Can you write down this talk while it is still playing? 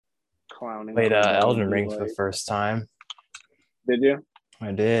clowning. Played on the dog Elden and be Ring for the like, first time. Did you?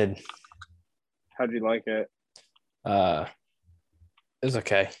 I did. How'd you like it? It was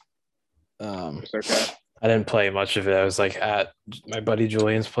okay. It's okay. I didn't play much of it. I was like at my buddy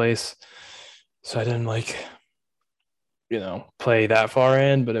Julian's place, so I didn't like, play that far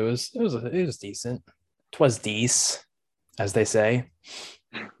in. But it was decent. It was decent, as they say.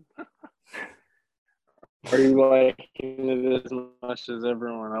 Are you liking it as much as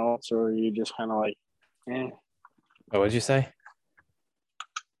everyone else, or are you just kind of like, eh? What would you say?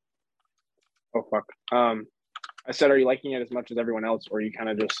 Oh fuck. I said, are you liking it as much as everyone else, or are you kind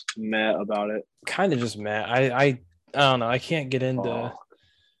of just meh about it? Kind of just mad. I don't know. I can't get into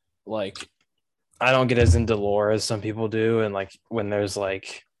like, I don't get as into lore as some people do, and like when there's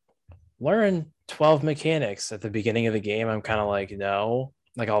like learn 12 mechanics at the beginning of the game, I'm kind of like, no.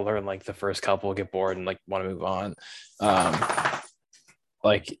 Like I'll learn like the first couple, get bored, and like want to move on.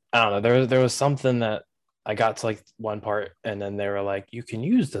 Like I don't know. There was something that I got to like one part, and then they were like, you can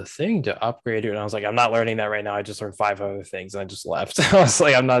use the thing to upgrade it. And I was like, I'm not learning that right now. I just learned 5 other things, and I just left. I was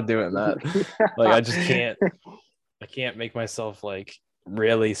like, I'm not doing that. Like I just can't. I can't make myself like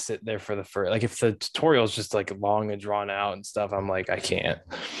really sit there for the first. Like if the tutorial is just like long and drawn out and stuff, I'm like, I can't.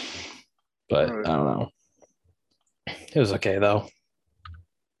 But I don't know. It was okay though.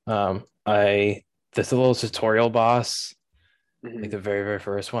 This little tutorial boss, like the very, very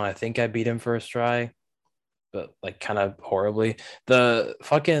first one, I think I beat him first try, but like kind of horribly. The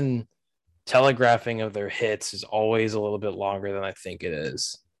fucking telegraphing of their hits is always a little bit longer than I think it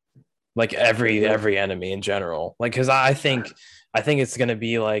is. Like every enemy in general. Like because I think it's gonna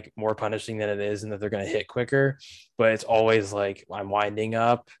be like more punishing than it is, and that they're gonna hit quicker, but it's always like I'm winding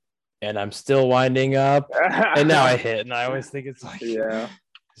up and I'm still winding up, and now I hit, and I always think it's like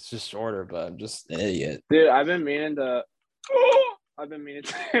it's just shorter, but I'm just an idiot. Dude, I've been meaning to. I've been meaning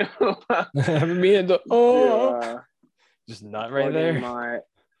to. Just not right there.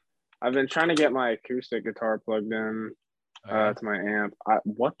 I've been trying to get my acoustic guitar plugged in to my amp.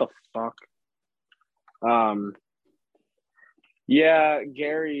 What the fuck? Yeah,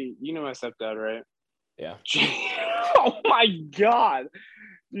 Gary, you know my stepdad, right? Yeah. Oh my god,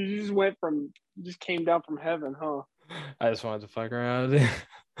 you just came down from heaven, huh? I just wanted to fuck around.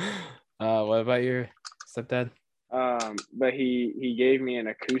 What about your stepdad? But he gave me an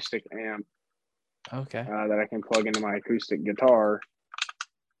acoustic amp. Okay. That I can plug into my acoustic guitar.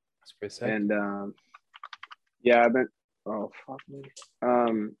 That's pretty sick. And yeah, I've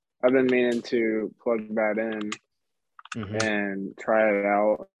been meaning to plug that in and try it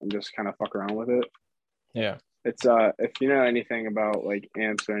out and just kind of fuck around with it. Yeah. It's if you know anything about like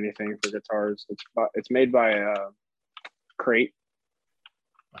amps or anything for guitars, it's made by Crate.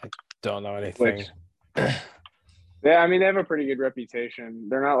 I don't know anything. Yeah, I mean they have a pretty good reputation.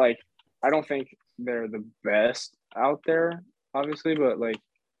 They're not like, I don't think they're the best out there, obviously, but like,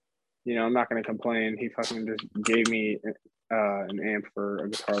 I'm not gonna complain. He fucking just gave me an amp for a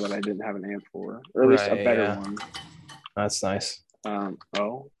guitar that I didn't have an amp for, or at least a better one. That's nice.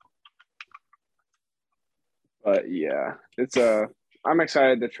 But yeah, it's I'm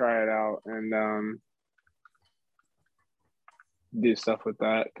excited to try it out and do stuff with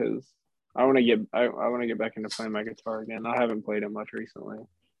that because I want to get back into playing my guitar again. I haven't played it much recently.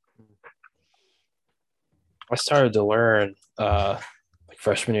 I started to learn like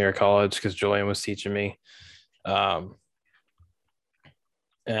freshman year of college because Julian was teaching me, and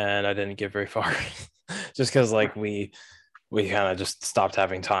I didn't get very far just because like we kind of just stopped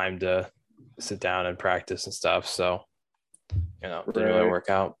having time to sit down and practice and stuff, so it didn't really work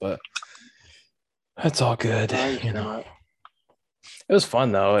out, but that's all good. It was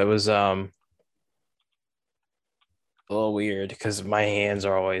fun though. It was a little weird because my hands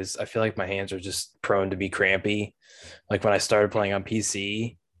are always, I feel like my hands are just prone to be crampy. Like when I started playing on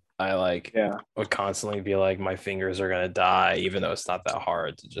PC, I would constantly be like, my fingers are gonna die, even though it's not that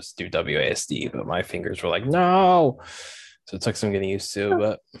hard to just do WASD, but my fingers were like, no. So it took some getting used to,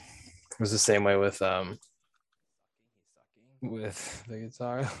 but it was the same way with the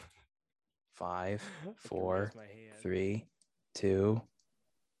guitar. 5, 4, 3, 2.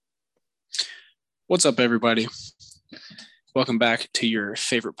 What's up, everybody? Welcome back to your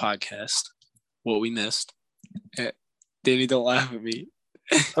favorite podcast, What We Missed. Danny, don't laugh at me.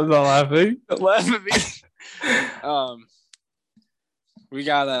 I'm not laughing. Don't laugh at me. We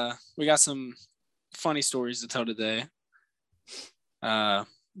got some funny stories to tell today.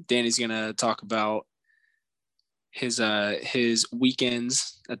 Danny's gonna talk about his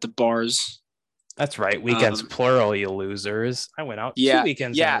weekends at the bars. That's right. Weekends plural, you losers. I went out 2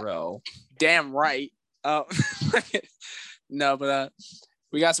 weekends in a row. Damn right. No, but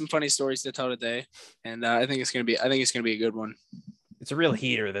we got some funny stories to tell today, and I think it's gonna be a good one. It's a real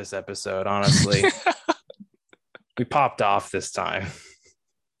heater this episode, honestly. We popped off this time.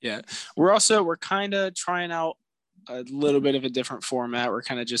 Yeah, we're kind of trying out a little bit of a different format. We're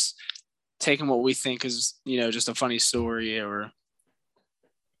kind of just taking what we think is, just a funny story, or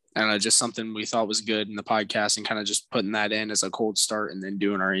I don't know, just something we thought was good in the podcast, and kind of just putting that in as a cold start, and then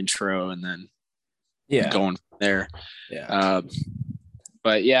doing our intro, and then going from there. Yeah.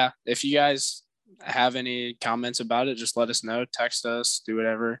 But yeah, if you guys have any comments about it, just let us know. Text us, do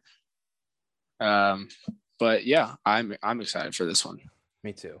whatever. But yeah, I'm excited for this one.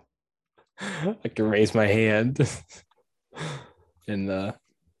 Me too. I can raise my hand in the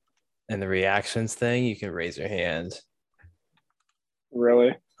reactions thing. You can raise your hand.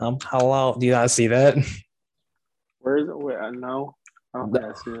 Really? Hello. Do you not see that? Where is it? Wait, no. I don't think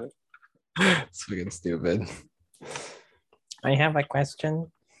I see it. It's fucking stupid. I have a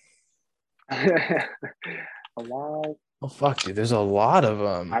question. Hello. Oh fuck, dude! There's a lot of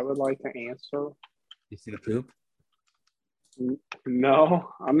them. I would like to answer. You see the poop? No,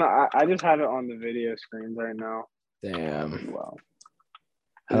 I'm not. I just have it on the video screens right now. Damn. Wow.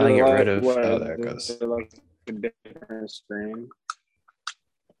 How do I get rid of? What, oh, there it goes. is it like a different screen?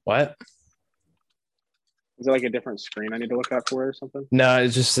 What? Is it like a different screen I need to look out for or something? No, it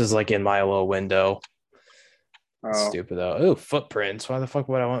just says like in my little window. Oh. Stupid though. Oh, footprints. Why the fuck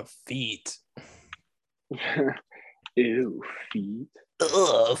would I want feet? Ew, feet.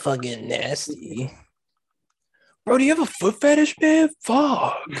 Ugh, fucking nasty. Bro, do you have a foot fetish, man?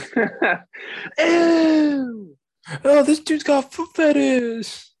 Fuck. Ew. Oh, this dude's got foot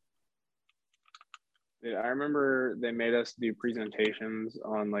fetish. Dude, I remember they made us do presentations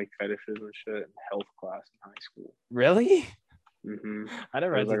on like fetishes and shit in health class in high school. Really? Mm-hmm. I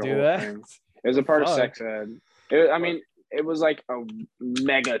never had to like do that. Thing. It was a part of sex ed. It was like a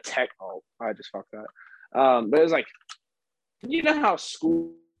mega tech. Oh, I just fucked that. But it was like, you know how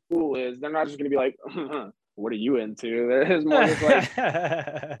school is. They're not just gonna be like, what are you into? There's more just like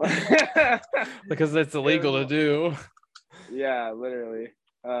because it's illegal to do. Yeah, literally.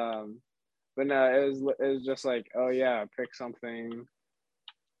 But no, it was just like, oh yeah, pick something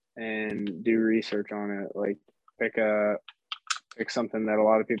and do research on it. Like pick something that a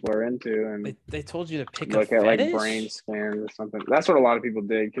lot of people are into, and they told you to pick look at like brain scans or something. That's what a lot of people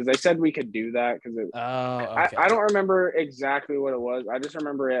did because they said we could do that because it. Oh, okay. I don't remember exactly what it was. I just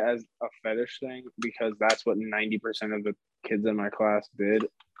remember it as a fetish thing because that's what 90% of the kids in my class did.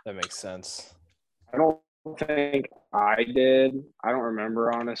 That makes sense. I don't think I did. I don't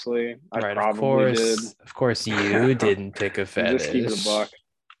remember honestly. I probably did. Of course, you didn't pick a fetish. Just keep it a buck.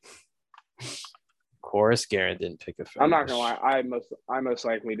 Of course, Garen didn't pick a fetish. I'm not gonna lie. I most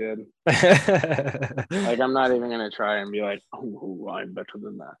likely did. Like I'm not even gonna try and be like, oh, I'm better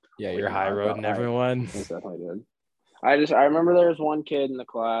than that. Yeah, you're high roading everyone. I definitely did. I remember there was one kid in the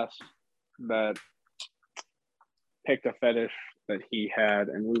class that picked a fetish that he had,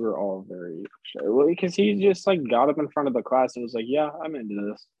 and we were all very sure because he just like got up in front of the class and was like, "Yeah, I'm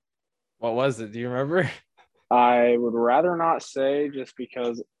into this." What was it? Do you remember? I would rather not say just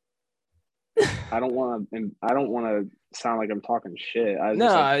because I don't want to sound like I'm talking shit. You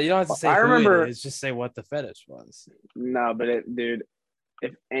don't have to say. I remember. It's just say what the fetish was. No, but dude,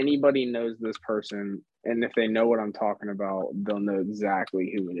 if anybody knows this person and if they know what I'm talking about, they'll know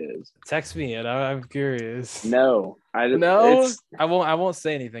exactly who it is. Text me and I'm curious. No, I won't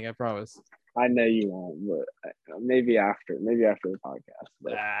say anything. I promise. I know you won't, but maybe after the podcast.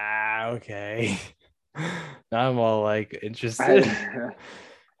 But. Okay. Now I'm all like interested.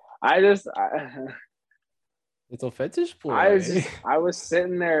 It's a fetish play. I was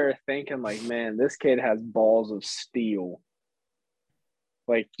sitting there thinking like, man, this kid has balls of steel.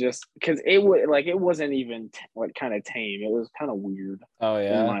 Like just because it wasn't even kind of tame. It was kind of weird. Oh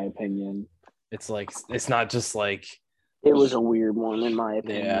yeah, in my opinion. It's like it's not just like it was a weird one in my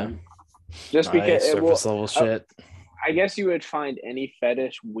opinion. Yeah, just because surface level shit. I guess you would find any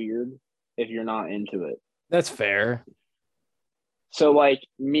fetish weird if you're not into it. That's fair. So like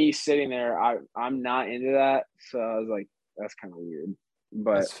me sitting there, I'm not into that. So I was like, that's kind of weird.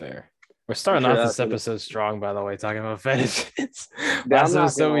 But that's fair. We're starting off this episode strong, by the way, talking about fetishes. Last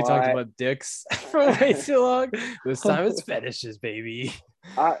episode we talked about dicks for way too long. This time it's fetishes, baby.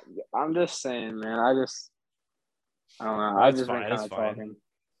 I'm just saying, man. I don't know. I just been kind of talking.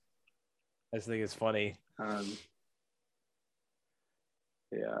 I just think it's funny.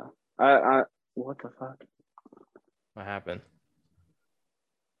 Yeah. I what the fuck? What happened?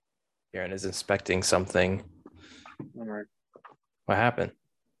 Aaron is inspecting something. All right. What happened?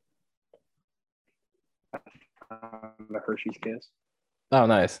 The Hershey's Kiss. Oh,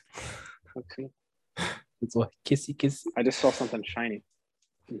 nice. Okay. It's like kissy kissy. I just saw something shiny.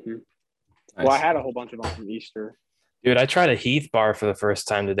 Mm-hmm. Nice. Well, I had a whole bunch of them from Easter. Dude, I tried a Heath bar for the first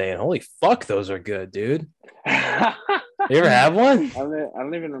time today, and holy fuck, those are good, dude. You ever have one? I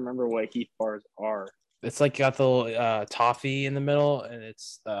don't even remember what Heath bars are. It's like got the little toffee in the middle, and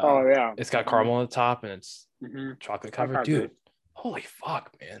it's Oh yeah, it's got caramel on the top, and it's chocolate covered. Dude, good. holy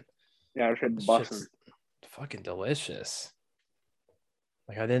fuck, man. Yeah, I should bust them. Fucking delicious.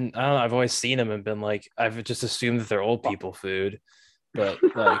 Like I don't know, I've always seen them and been like, I've just assumed that they're old people food, but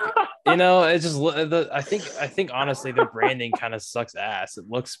like, you know, it's just I think honestly their branding kind of sucks ass. It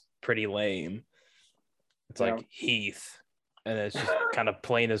looks pretty lame. It's like Heath, and it's just kind of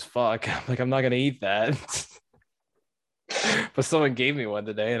plain as fuck. I'm like, I'm not gonna eat that. But someone gave me one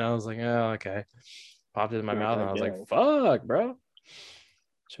today, and I was like, oh, okay. Popped it in my mouth, and I was like, fuck, bro.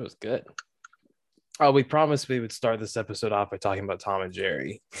 Shit was good. Oh, we promised we would start this episode off by talking about Tom and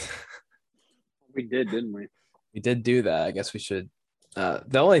Jerry. We did, didn't we? We did do that. I guess we should.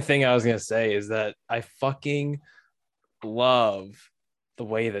 The only thing I was gonna say is that I fucking love the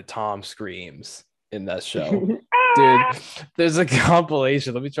way that Tom screams in that show. Dude, there's a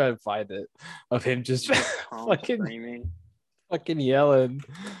compilation. Let me try and find it of him just fucking screaming, fucking yelling.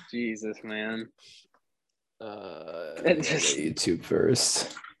 Jesus, man. Just YouTube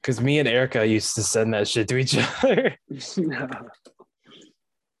first, because me and Erica used to send that shit to each other. No.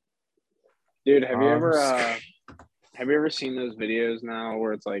 Dude, have you ever seen those videos now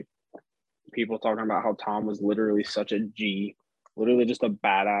where it's like people talking about how Tom was literally such a G, literally just a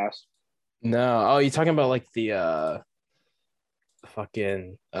badass? No. Oh, you talking about like the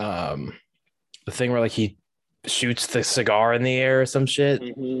fucking the thing where like he shoots the cigar in the air or some shit?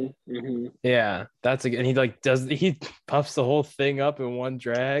 Yeah, that's and he puffs the whole thing up in one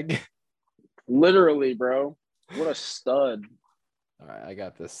drag. Literally, bro. What a stud. All right, I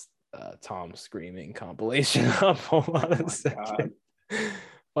got this Tom screaming compilation up. Hold on a second.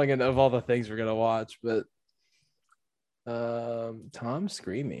 Fucking of all the things we're gonna watch, but Tom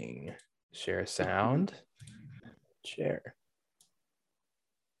screaming. Share sound. Share.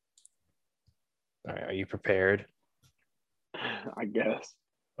 All right, are you prepared? I guess.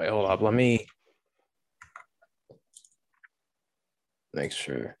 Wait, hold up. Let me make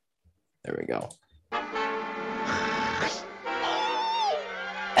sure. There we go.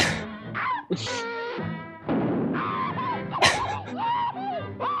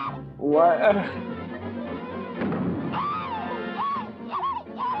 What?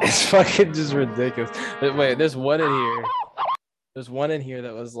 It's fucking just ridiculous. Wait, there's one in here. There's one in here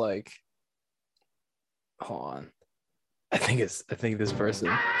that was like, hold on. I think this person.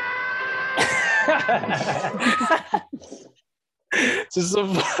 Just a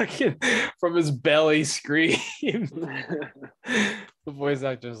fucking from his belly scream. The voice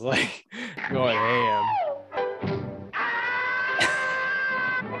actor's like going ham.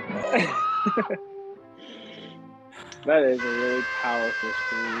 That is a really powerful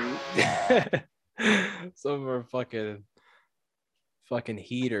scream. Some of our fucking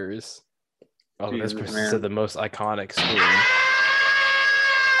heaters. Oh, Jesus, this person man. said the most iconic scream.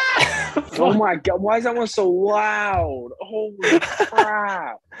 Oh my god, why is that one so loud? Holy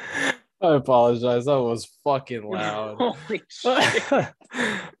crap. I apologize. That was fucking loud. Holy shit. I'm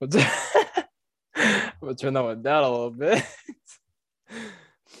gonna turn that one down a little bit.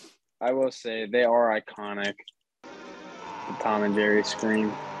 I will say they are iconic. The Tom and Jerry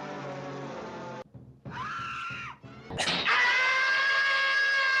scream.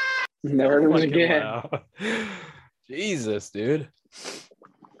 Never again. Jesus, dude.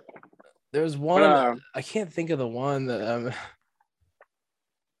 There's one. I can't think of the one that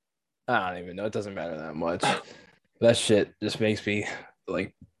I don't even know. It doesn't matter that much. That shit just makes me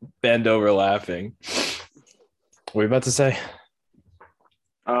like bend over laughing. What were you about to say?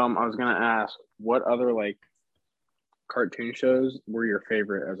 I was gonna ask, what other like cartoon shows were your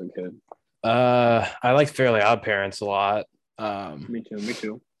favorite as a kid? I like Fairly Odd Parents a lot. Me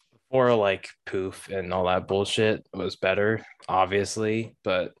too. Before like Poof and all that bullshit was better, obviously,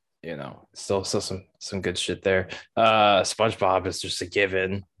 but you know, still some good shit there. SpongeBob is just a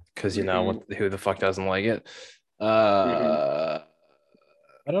given because you know who the fuck doesn't like it. I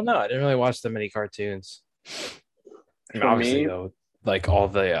don't know. I didn't really watch that many cartoons. Obviously, though, like all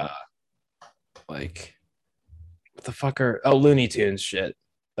the like what the fuck are Looney Tunes shit.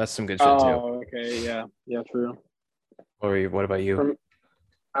 That's some good shit too. Oh, okay, yeah, true. What about you?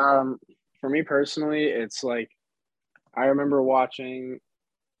 For me personally, it's like I remember watching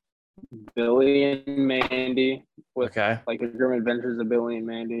Billy and Mandy with like the Grim Adventures of Billy and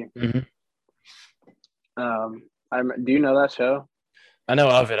Mandy. Mm-hmm. Do you know that show? I know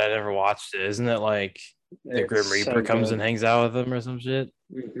of it. I never watched it. Isn't it like the Grim It's Reaper so comes good. and hangs out with them or some shit?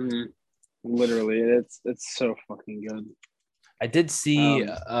 Hmm. Literally, it's so fucking good. I did see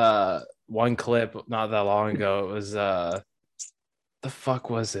Um, one clip not that long ago. It was the fuck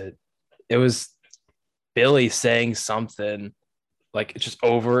was it? It was Billy saying something like just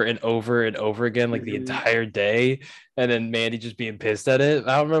over and over and over again, like the mhm. entire day, and then Mandy just being pissed at it.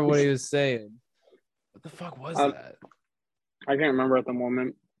 I don't remember what he was saying. What the fuck was that? I can't remember at the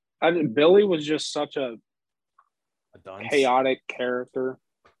moment. Billy was just such a A dunce? chaotic character.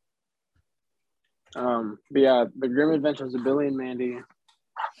 But yeah, the Grim Adventures of Billy and Mandy.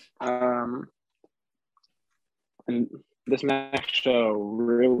 And this next show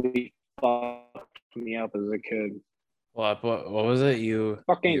really fucked me up as a kid. What was it?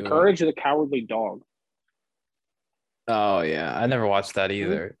 Fucking You Courage the Cowardly Dog. Oh yeah, I never watched that Hmm?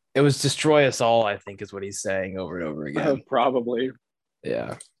 either. It was Destroy Us All, I think is what he's saying over and over again. Probably.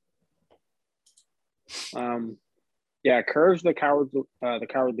 Yeah. Yeah, Courage the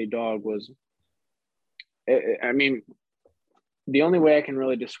Cowardly Dog was. I mean, the only way I can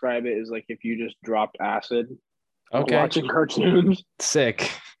really describe it is like if you just dropped acid while Okay. watching cartoons.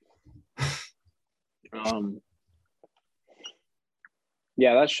 Sick.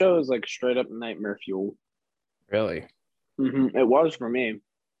 Yeah, that show is like straight up nightmare fuel. Really? It was for me.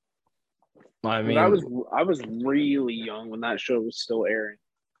 I Because mean, I was really young when that show was still airing.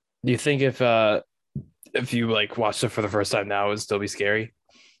 do you think if you like watched it for the first time now, it would still be scary?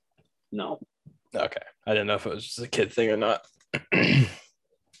 No. Okay. I didn't know if it was just a kid thing or not.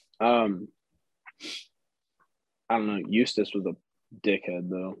 Um, I don't know. Eustace was a dickhead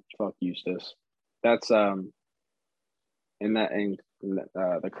though. Fuck Eustace. That's in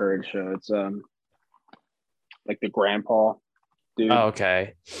the Courage show. It's like the grandpa dude. Oh,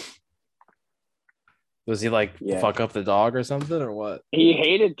 okay. Was he like Yeah. fuck up the dog or something or what? He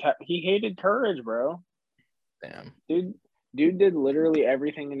hated Courage, bro. Damn. Dude did literally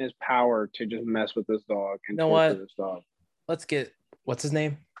everything in his power to just mess with this dog and You know torture what? this dog. Let's get what's his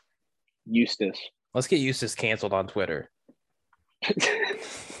name? Eustace. Let's get Eustace canceled on Twitter.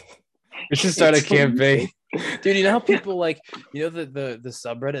 We should start a campaign. Dude, you know how people like, you know, the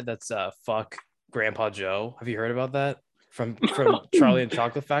subreddit that's fuck Grandpa Joe? Have you heard about that? From Charlie and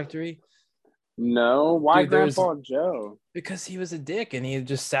Chocolate Factory? No, why Dude, Grandpa Joe? because he was a dick and he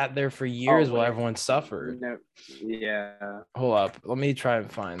just sat there for years while everyone suffered. No, yeah. Hold up. Let me try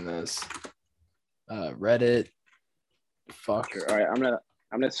and find this. Reddit. Fuck. Sure. All right,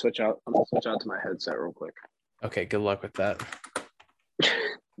 I'm gonna switch out. I'm gonna switch out to my headset real quick. Okay, good luck with that.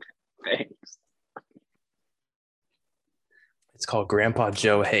 Thanks. It's called Grandpa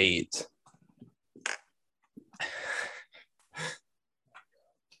Joe Hate.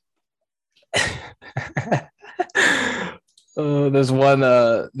 There's one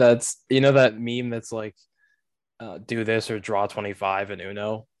that's, you know, that meme that's like do this or draw 25 in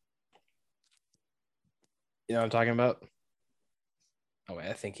Uno. You know what I'm talking about? Oh wait,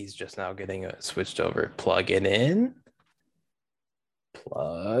 I think he's just now getting switched over. Plug it in.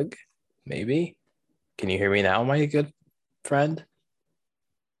 Plug. Maybe. Can you hear me now, my good friend?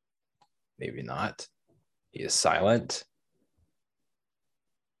 Maybe not. He is silent.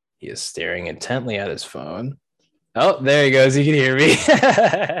 He is staring intently at his phone. Oh, there he goes. He can hear me.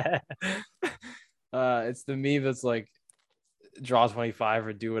 It's the meme that's like draw 25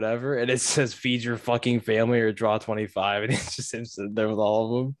 or do whatever, and it says feed your fucking family or draw 25, and it's just him sitting there with all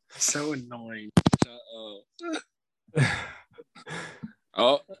of them. So annoying.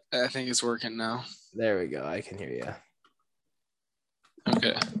 Oh, I think it's working now. There we go. I can hear you.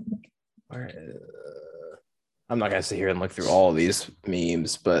 Okay. I'm not gonna sit here and look through all of these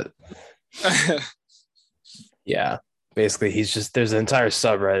memes, but yeah, basically there's an entire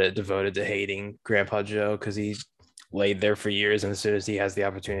subreddit devoted to hating Grandpa Joe because he laid there for years, and as soon as he has the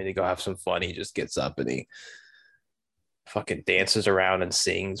opportunity to go have some fun, he just gets up and he fucking dances around and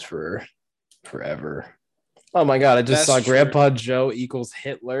sings for forever. Oh my god, I just saw true. Grandpa Joe equals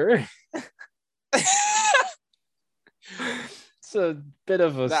Hitler. It's a bit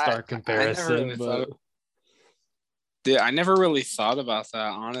of a stark comparison, I never really thought about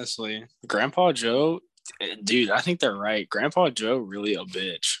that, honestly. Grandpa Joe, dude, I think they're right. Grandpa Joe really a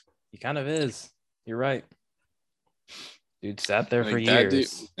bitch. He kind of is. You're right. Dude sat there Like for that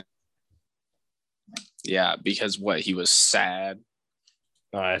years. dude, yeah, because he was sad.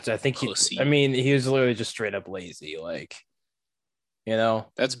 No, I think Pussy. he was literally just straight up lazy. Like, you know,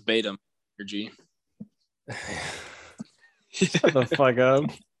 that's beta energy. Shut the fuck up.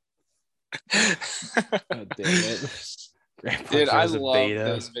 God damn it. Grandpa Dude, I Joe's a love beta.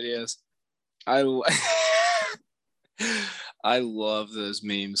 those videos. I love those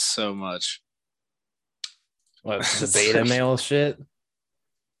memes so much. What, the beta male shit?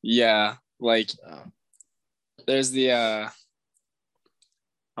 Yeah, like there's the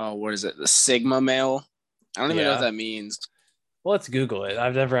what is it? The Sigma male. I don't even know what that means. Well, let's Google it.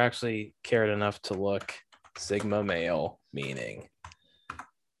 I've never actually cared enough to look. Sigma male meaning.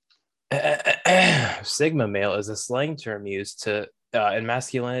 Sigma male is a slang term used to in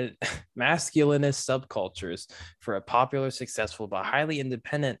masculinist subcultures for a popular, successful, but highly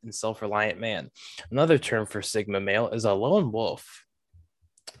independent and self-reliant man. Another term for Sigma male is a lone wolf.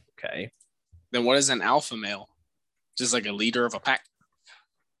 Okay. Then what is an alpha male? Just like a leader of a pack.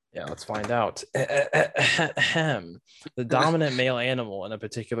 Yeah, let's find out. The dominant male animal in a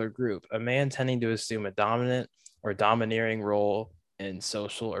particular group, a man tending to assume a dominant or domineering role in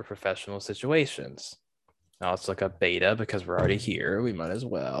social or professional situations. Now let's look up beta because we're already here. We might as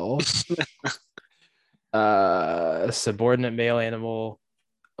well. Subordinate male animal,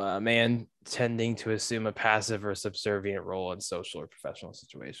 man tending to assume a passive or subservient role in social or professional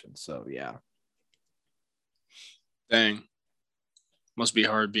situations. So yeah. Dang. Must be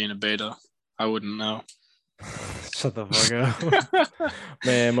hard being a beta. I wouldn't know. Shut the fuck up.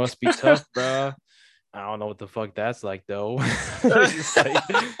 Man, must be tough, bro. I don't know what the fuck that's like, though. Like,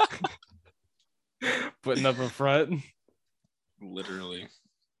 putting up a front. Literally.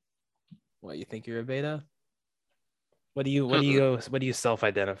 What, you think you're a beta? What do you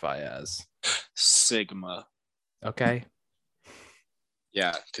self-identify as? Sigma. Okay.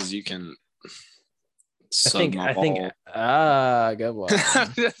 Yeah, because you can. I think good one.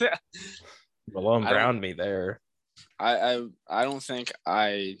 Malone browned me there. I don't think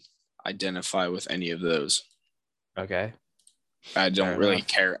I identify with any of those. Okay. I don't really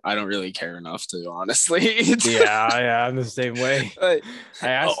care. I don't really care enough to, honestly. Yeah, I'm the same way. Like, I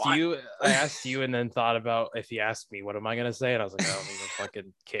asked you and then thought about if you asked me, what am I gonna say? And I was like, I don't even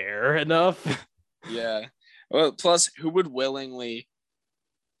fucking care enough. Yeah. Well, plus, who would willingly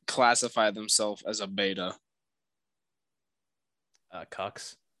classify themselves as a beta?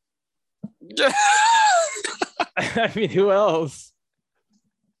 Cucks. I mean, who else?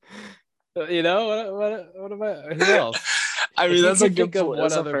 You know what am I? Who else? I mean, that's a good point.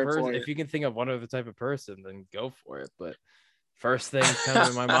 One other person. If you can think of one other type of person, then go for it. But first thing coming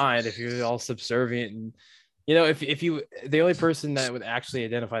to my mind, if you're all subservient and you know, if you the only person that would actually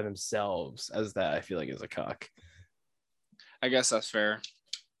identify themselves as that, I feel like is a cuck. I guess that's fair.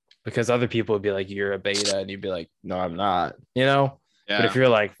 Because other people would be like, you're a beta, and you'd be like, no, I'm not. You know. Yeah. But if you're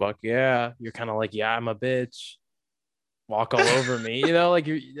like, fuck yeah, you're kind of like, yeah, I'm a bitch. Walk all over me, you know, like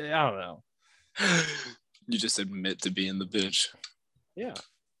I don't know. You just admit to being the bitch. Yeah.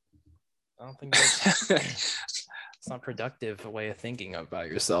 I don't think it's not productive way of thinking about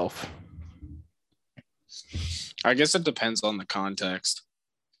yourself. I guess it depends on the context.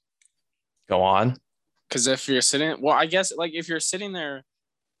 Go on. Because if you're sitting, well, I guess like if you're sitting there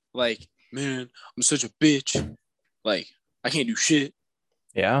like, man, I'm such a bitch. Like, I can't do shit.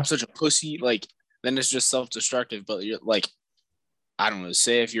 Yeah. I'm such a pussy. Like, then it's just self-destructive. But you're like, I don't know,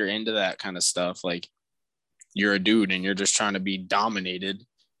 say if you're into that kind of stuff, like you're a dude and you're just trying to be dominated.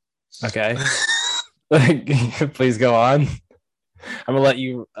 Okay. Please go on. I'm gonna let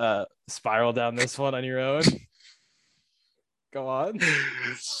you spiral down this one on your own. Go on.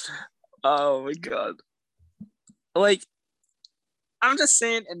 Oh my god. Like, I'm just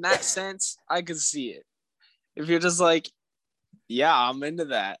saying in that sense, I can see it. If you're just like, yeah, I'm into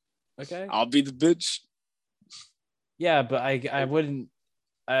that. Okay. I'll be the bitch. Yeah, but I wouldn't.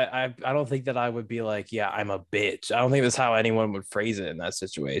 I don't think that I would be like, yeah, I'm a bitch. I don't think that's how anyone would phrase it in that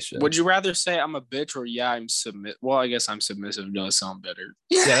situation. Would you rather say I'm a bitch or yeah, I'm submit? Well, I guess I'm submissive does sound better.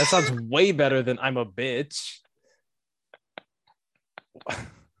 Yeah, that sounds way better than I'm a bitch.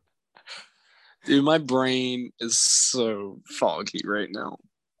 Dude, my brain is so foggy right now.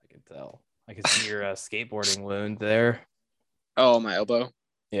 I can tell. I can see your skateboarding wound there. Oh, my elbow.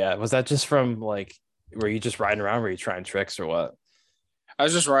 Yeah, was that just from like, were you just riding around? Were you trying tricks or what? I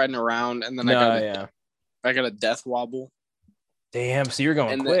was just riding around, and then I got a death wobble. Damn, so you're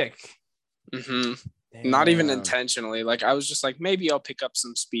going quick. Not even intentionally. Like, I was just like, maybe I'll pick up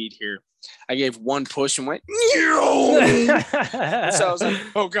some speed here. I gave one push and went, and so I was like,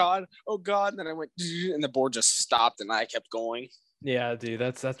 oh god. And then I went, and the board just stopped, and I kept going. Yeah, dude,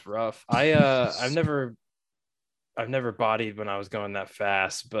 that's rough. I've never bodied when I was going that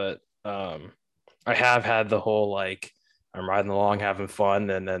fast, but I have had the whole like I'm riding along having fun,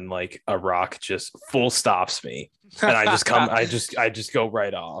 and then like a rock just full stops me, and I just go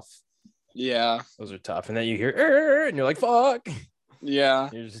right off. Yeah, those are tough. And then you hear and you're like, fuck. Yeah,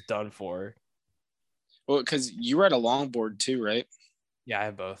 you're just done for. Well, because you ride a longboard too, right? Yeah, I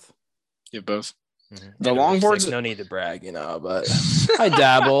have both. You have both. Mm-hmm. The longboards. No need to brag, but I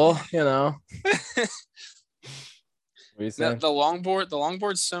dabble, What are you saying? The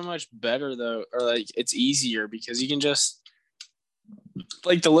longboard's so much better though, or like it's easier because you can just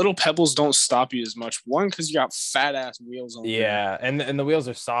like the little pebbles don't stop you as much. One, because you got fat ass wheels on. Yeah, and the wheels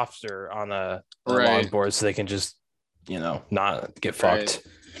are softer on a longboard, so they can just not get fucked.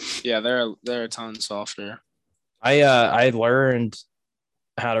 Yeah, they're a ton softer. I learned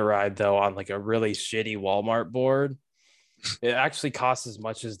how to ride though on like a really shitty Walmart board. It actually costs as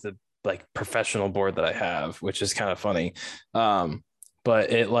much as the like professional board that I have, which is kind of funny.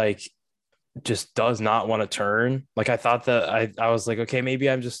 But it like just does not want to turn. Like I thought that I was like, okay, maybe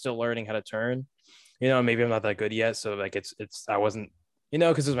I'm just still learning how to turn. Maybe I'm not that good yet. So like it's I wasn't,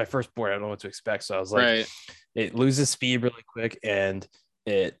 because it was my first board. I don't know what to expect. So I was like, it loses speed really quick and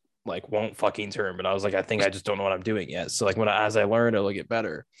it like won't fucking turn. But I was like, I think I just don't know what I'm doing yet. So like as I learn, it'll get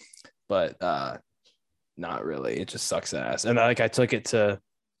better. But not really. It just sucks ass. And I took it to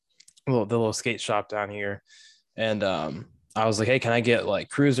the little skate shop down here, and I was like, hey, can I get like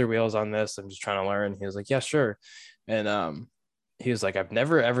cruiser wheels on this? I'm just trying to learn. He was like, yeah, sure. And he was like, I've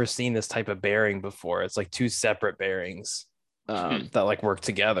never ever seen this type of bearing before. It's like two separate bearings that like work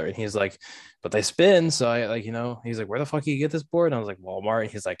together. And he's like, but they spin. So I like, he's like, where the fuck do you get this board? And I was like, Walmart.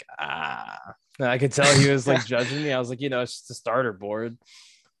 And he's like, And I could tell he was like judging me. I was like, it's just a starter board.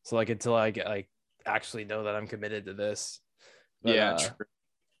 So like until I get like actually know that I'm committed to this. But, true.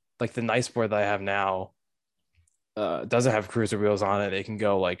 Like the nice board that I have now doesn't have cruiser wheels on it. It can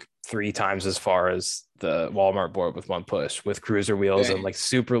go like 3 times as far as the Walmart board with one push with cruiser wheels and like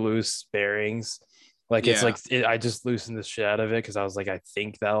super loose bearings. Like it's like I just loosened the shit out of it because I was like, I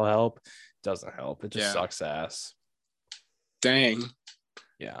think that'll help. Doesn't help. It just sucks ass. Dang.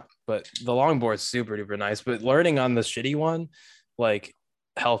 Yeah, but the longboard's super duper nice. But learning on the shitty one, like,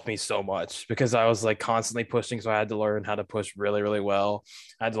 helped me so much because I was like constantly pushing. So I had to learn how to push really, really well.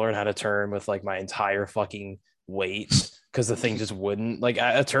 I had to learn how to turn with like my entire fucking weight because the thing just wouldn't like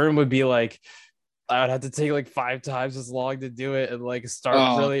a turn would be like I would have to take like 5 times as long to do it and like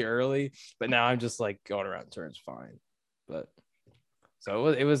start really early. But now I'm just like going around turns fine. But so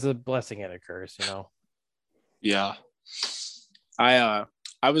it was a blessing and a curse, Yeah. I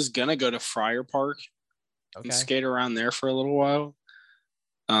was gonna go to Friar Park and skate around there for a little while.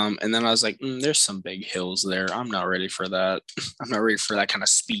 And then I was like, there's some big hills there. I'm not ready for that. I'm not ready for that kind of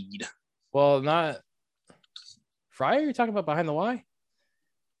speed. Well, not Friar, you're talking about behind the Y?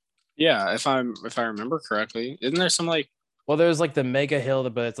 Yeah, if I remember correctly. Isn't there some like there's like the mega hill,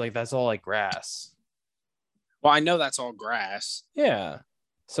 but it's like that's all like grass. Well, I know that's all grass. Yeah.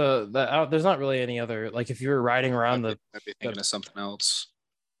 So there's not really any other like if you were riding around I'd be thinking of something else.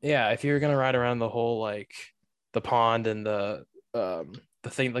 Yeah, if you were gonna ride around the whole like the pond and the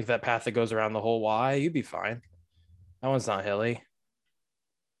thing like that path that goes around the whole Y, you'd be fine. That one's not hilly.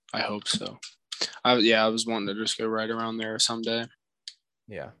 I hope so. I was wanting to just go right around there someday.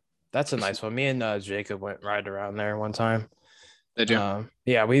 Yeah, that's a nice one. Me and Jacob went right around there one time. They do.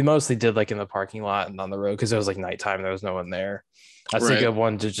 Yeah, we mostly did like in the parking lot and on the road because it was like nighttime. There was no one there. That's a good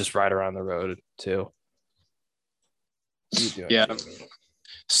one to just ride around the road too. Yeah,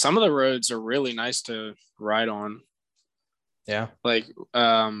 some of the roads are really nice to ride on. Yeah, like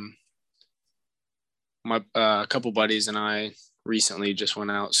my a couple buddies and I recently just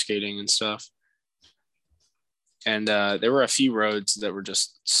went out skating and stuff, and there were a few roads that were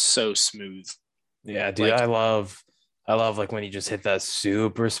just so smooth. Yeah, dude, I love like when you just hit that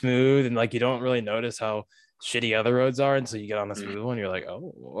super smooth and like you don't really notice how shitty other roads are until you get on the smooth one. You're like,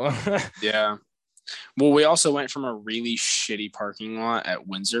 oh. Yeah. Well, we also went from a really shitty parking lot at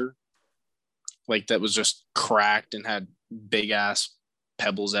Windsor, like that was just cracked and had big ass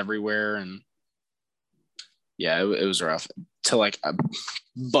pebbles everywhere, and yeah, it was rough, to like a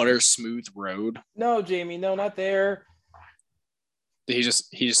butter smooth road. No, Jamie, no, not there. He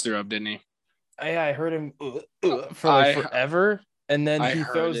just threw up, didn't he? I heard him for like forever, and then he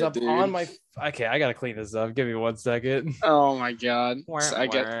throws up on my. Okay, I gotta clean this up. Give me 1 second. Oh my god! So I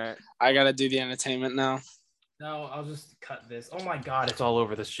gotta do the entertainment now. No, I'll just cut this. Oh my god, it's all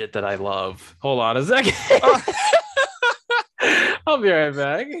over the shit that I love. Hold on a second. I'll be right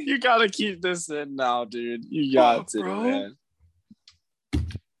back. You gotta keep this in now, dude. You got to, bro. Man.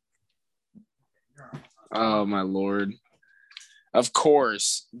 Oh my lord. Of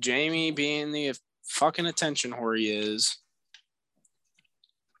course, Jamie being the fucking attention whore he is,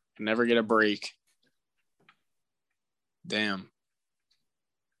 can never get a break. Damn.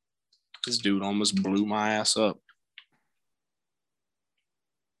 This dude almost blew my ass up.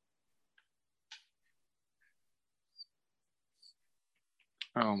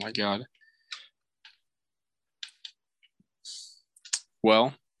 Oh my God.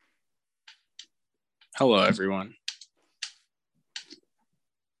 Well, hello everyone.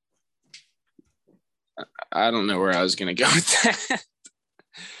 I don't know where I was gonna go with that.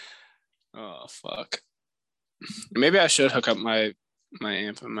 Oh fuck. Maybe I should hook up my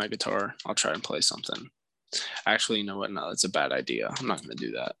amp and my guitar. I'll try and play something. Actually, you know what? No, that's a bad idea. I'm not gonna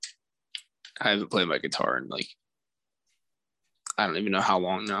do that. I haven't played my guitar in like I don't even know how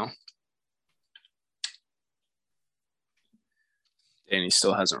long now. Danny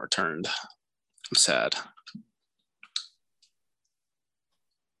still hasn't returned. I'm sad.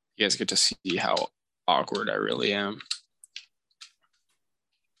 You guys get to see how awkward I really am.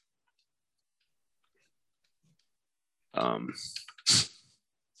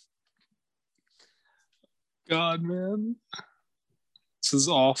 God, man. This is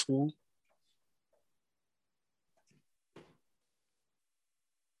awful.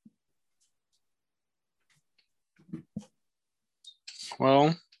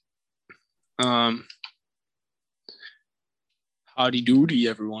 Well, howdy doody,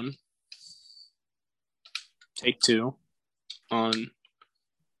 everyone. Take 2 on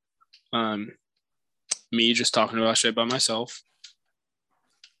me just talking about shit by myself.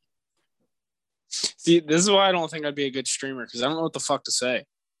 See, this is why I don't think I'd be a good streamer, because I don't know what the fuck to say.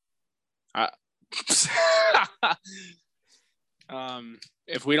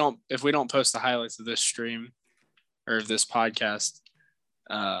 If we don't post the highlights of this stream or of this podcast,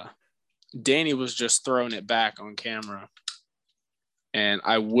 Danny was just throwing it back on camera, and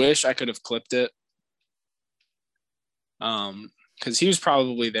I wish I could have clipped it, because he was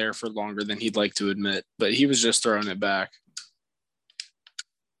probably there for longer than he'd like to admit, but he was just throwing it back.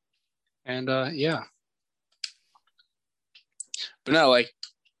 And yeah. But no, like,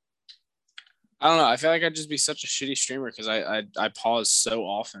 I don't know. I feel like I'd just be such a shitty streamer because I pause so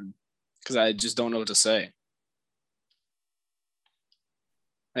often because I just don't know what to say.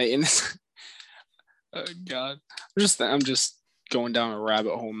 Oh God, I'm just going down a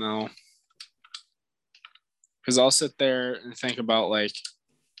rabbit hole now because I'll sit there and think about like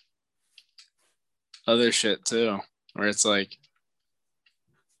other shit too, where it's like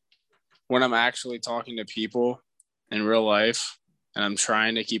when I'm actually talking to people in real life and I'm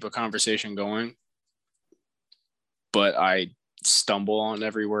trying to keep a conversation going, but I stumble on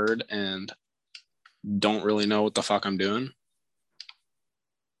every word and don't really know what the fuck I'm doing.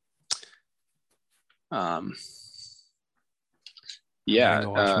 Yeah. I'm gonna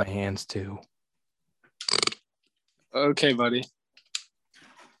wash my hands too. Okay, buddy.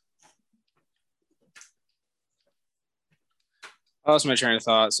 I lost my train of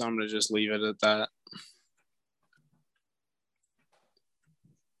thought, so I'm gonna just leave it at that.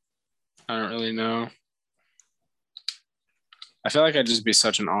 I don't really know. I feel like I'd just be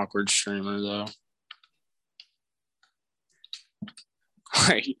such an awkward streamer, though.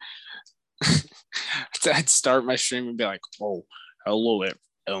 Like, I'd start my stream and be like, "Oh, hello,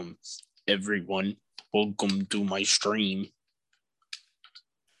 everyone. Welcome to my stream."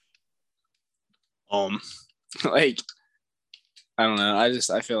 Like, I don't know.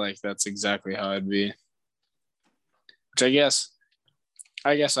 I feel like that's exactly how I'd be. Which I guess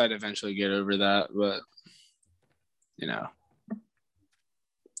I'd eventually get over that, but you know.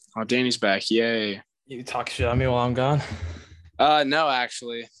 Oh, Danny's back! Yay! You talk shit on me while I'm gone? No,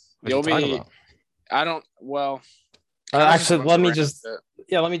 actually, What'd you talk about? I don't. Well, actually, let me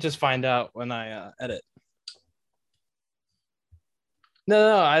just find out when I edit.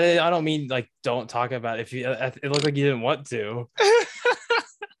 No, I don't mean like don't talk about it. If you, it looked like you didn't want to.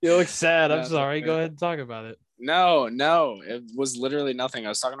 You look sad. I'm sorry. Okay. Go ahead and talk about it. No, it was literally nothing. I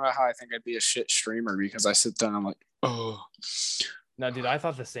was talking about how I think I'd be a shit streamer because I sit there and I'm like, oh. No, dude, I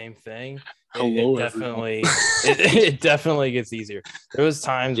thought the same thing. Hello, it definitely gets easier. There was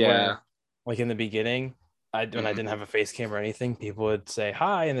times where, like in the beginning, when I didn't have a face cam or anything, people would say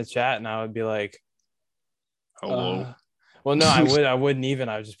hi in the chat, and I would be like, hello. Well, no, I wouldn't even.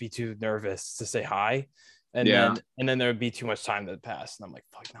 I would just be too nervous to say hi, and then there would be too much time that passed, and I'm like,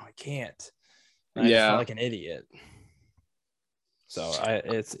 fuck, no, I can't. And I just felt like an idiot. So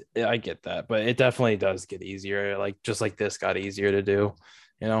I get that, but it definitely does get easier. Like just like this got easier to do,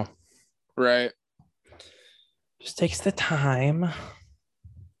 you know. Right. Just takes the time.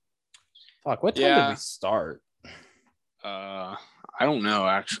 Fuck, what time did we start? I don't know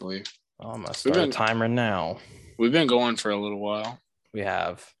actually. Oh, I'm gonna start a timer now. We've been going for a little while. We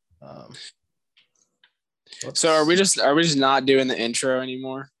have. So are we just not doing the intro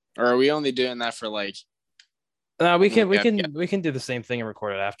anymore, or are we only doing that for like? We can do the same thing and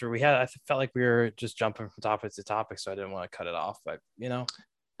record it after. I felt like we were just jumping from topic to topic, so I didn't want to cut it off. But you know,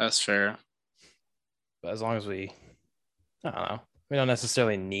 That's fair. But as long as I don't know, we don't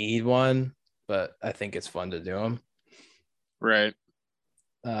necessarily need one, but I think it's fun to do them. Right.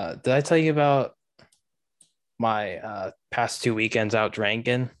 Did I tell you about my past 2 weekends out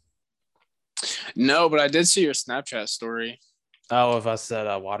drinking? No, but I did see your Snapchat story. Oh, of us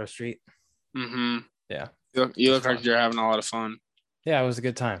at Water Street. Mm-hmm. Yeah. You look like you're having a lot of fun. Yeah, it was a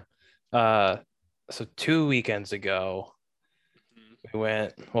good time. So 2 weekends ago, we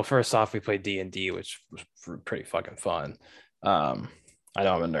went. Well, first off, we played D&D, which was pretty fucking fun. I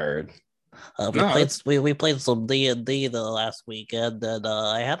know I'm a nerd. We played some D&D the last weekend, and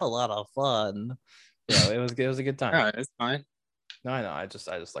I had a lot of fun. Yeah, it was a good time. Yeah, it's fine. No, I know. I just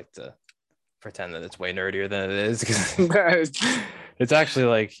like to pretend that it's way nerdier than it is because it's actually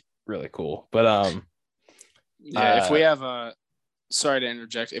like really cool. But yeah, if we have sorry to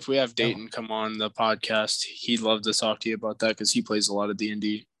interject, if we have Dayton come on the podcast, he'd love to talk to you about that because he plays a lot of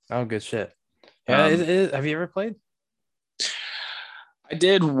D&D. Oh, good shit. Yeah, have you ever played? I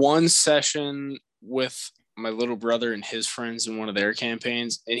did one session with my little brother and his friends in one of their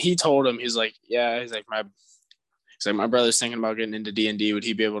campaigns, and he told him, he's like, my brother's thinking about getting into D&D. Would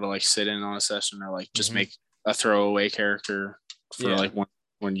he be able to like sit in on a session or like just make a throwaway character for like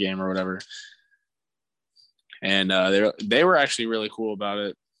one game or whatever? And they were actually really cool about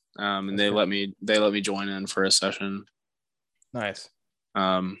it, and they let me join in for a session. Nice.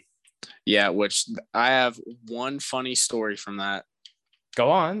 Yeah, which I have one funny story from that.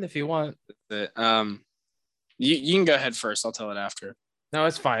 Go on if you want. That you can go ahead first. I'll tell it after. No,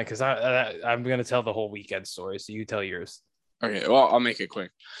 it's fine because I'm gonna tell the whole weekend story, so you tell yours. Okay, well, I'll make it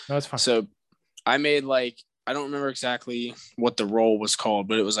quick. No, it's fine. So I made I don't remember exactly what the role was called,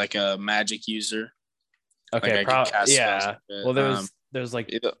 but it was like a magic user. Okay, yeah. Well, there's like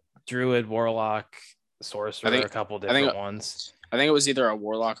druid, warlock, sorcerer, a couple different ones. I think it was either a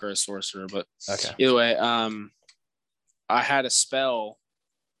warlock or a sorcerer, but okay. Either way, I had a spell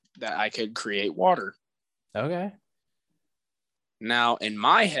that I could create water. Okay. Now, in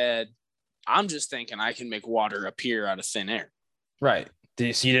my head, I'm just thinking I can make water appear out of thin air. Right. So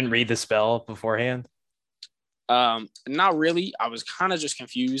you didn't read the spell beforehand? Not really. I was kind of just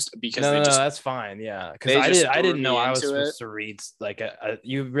confused because no, that's fine. Yeah, because I didn't know I was supposed to read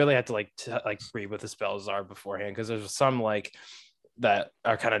you really had to read what the spells are beforehand because there's some like that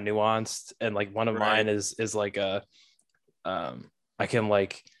are kind of nuanced and like one of mine is like a I can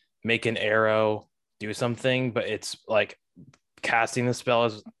like make an arrow do something, but it's like casting the spell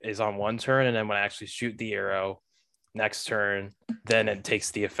is on one turn, and then when I actually shoot the arrow next turn, then it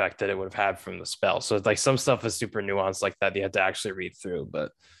takes the effect that it would have had from the spell. So it's like some stuff is super nuanced like that you have to actually read through.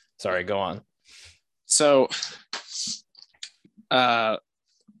 But sorry, go on. So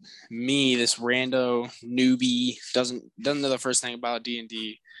me, this rando newbie, doesn't know the first thing about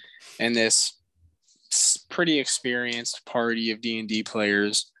D&D, and this pretty experienced party of D&D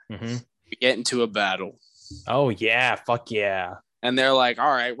players, we get into a battle. Oh yeah, fuck yeah. And they're like,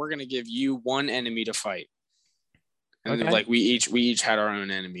 all right, we're gonna give you one enemy to fight. And then, we each had our own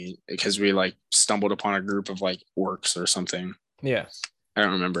enemy because we like stumbled upon a group of like orcs or something. Yeah. I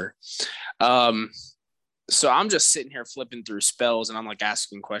don't remember. So I'm just sitting here flipping through spells and I'm like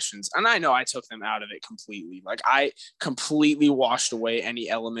asking questions. And I know I took them out of it completely. Like I completely washed away any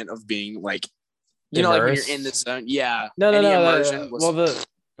element of being like, you know, like when you're in the zone. Yeah. No. Well, the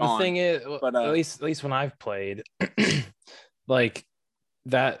thing is, but, at least when I've played, like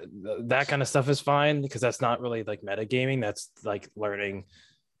that kind of stuff is fine because that's not really like metagaming. That's like learning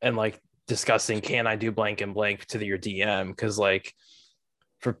and like discussing, can I do blank and blank to your DM? Because like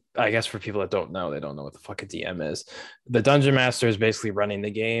I guess for people that don't know, they don't know what the fuck a DM is. The dungeon master is basically running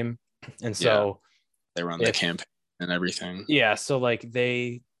the game, and so they run the campaign and everything. Yeah, so like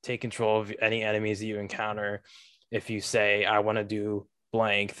they take control of any enemies that you encounter. If you say I want to do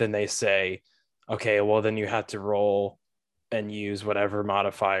blank, then they say, okay, well then you have to roll and use whatever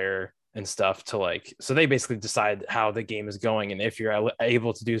modifier and stuff to like, so they basically decide how the game is going and if you're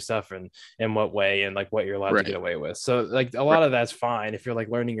able to do stuff and in what way and like what you're allowed to get away with. So like a lot of that's fine if you're like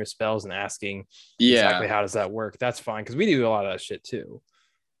learning your spells and asking exactly how does that work. That's fine because we do a lot of that shit too.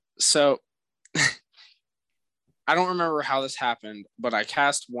 So I don't remember how this happened, but I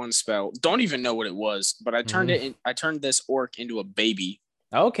cast one spell. Don't even know what it was, but I turned it in. I turned this orc into a baby.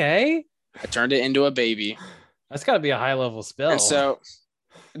 Okay. I turned it into a baby. That's got to be a high level spell. And so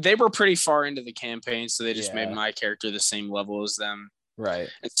they were pretty far into the campaign, so they just made my character the same level as them. Right.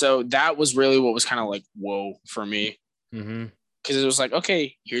 And so that was really what was kind of like, whoa, for me. Because it was like,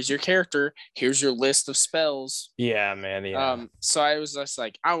 okay, here's your character. Here's your list of spells. Yeah, man. Yeah. So I was just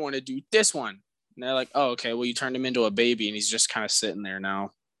like, I want to do this one. And they're like, oh, okay, well, you turned him into a baby, and he's just kind of sitting there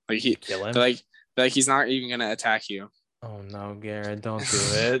now. kill him. Like he's not even gonna attack you. Oh no, Garrett, don't do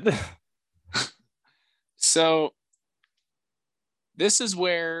it. So this is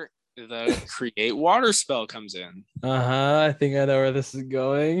where the create water spell comes in. I think I know where this is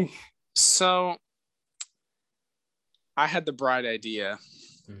going. So I had the bright idea.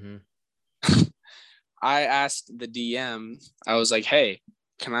 I asked the DM, I was like, hey,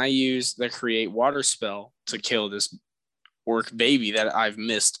 can I use the create water spell to kill this orc baby that I've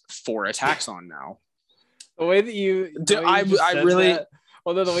missed 4 attacks on now? The way that you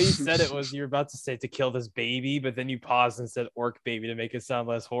well, no, the way you said it was you were about to say to kill this baby, but then you paused and said orc baby to make it sound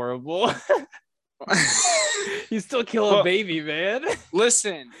less horrible. You still kill a baby, man.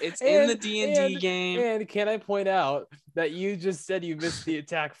 Listen, it's in the D&D game. And can I point out that you just said you missed the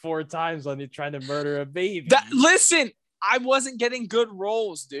attack 4 times on you trying to murder a baby? Listen, I wasn't getting good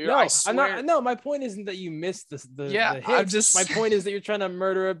rolls, dude. No, I swear. I'm not. No, my point isn't that you missed the hit. I'm just. My point is that you're trying to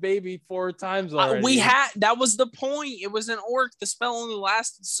murder a baby 4 times already. That was the point. It was an orc. The spell only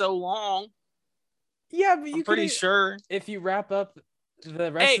lasted so long. Yeah, but I'm pretty sure if you wrap up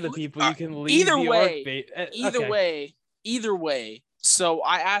the rest of the people, you can leave either the way. orc Either way. So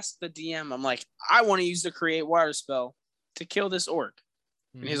I asked the DM. I'm like, I want to use the create water spell to kill this orc,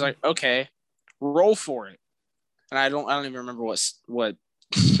 and he's like, okay, roll for it. And I don't even remember what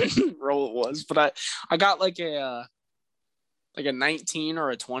roll it was, but I got like a 19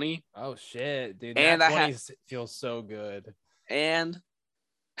 or a 20. Oh shit, dude! And that 20 feels so good. And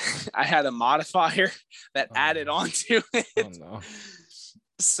I had a modifier that added on to it. Oh no!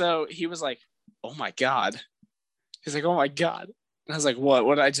 So he was like, "Oh my god!" He's like, "Oh my god!" And I was like, "What?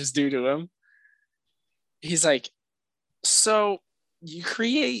 What did I just do to him?" He's like, "So you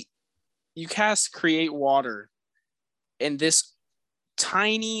cast create water." And this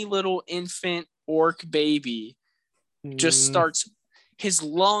tiny little infant orc baby just starts, his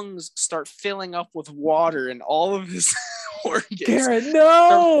lungs start filling up with water, and all of his organs start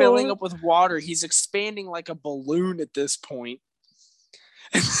filling up with water. He's expanding like a balloon at this point.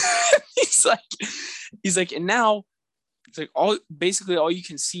 And he's like, and now it's like all you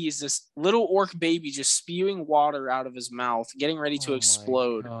can see is this little orc baby just spewing water out of his mouth, getting ready to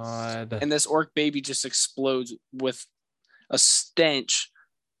explode. And this orc baby just explodes with a stench,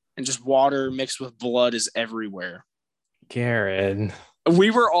 and just water mixed with blood is everywhere. Garrett, we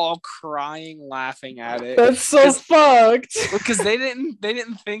were all crying, laughing at it. That's so fucked. Because they didn't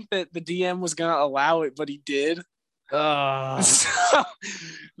think that the DM was gonna allow it, but he did. So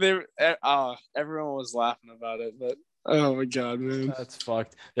everyone was laughing about it, but oh my god, man, that's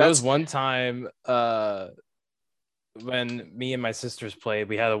fucked. There was one time when me and my sisters played,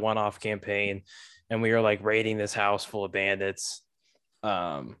 we had a one-off campaign. And we were like raiding this house full of bandits.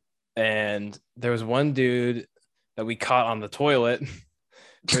 And there was one dude that we caught on the toilet.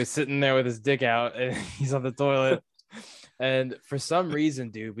 He was sitting there with his dick out and he's on the toilet. And for some reason,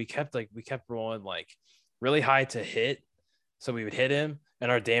 dude, we kept rolling like really high to hit. So we would hit him and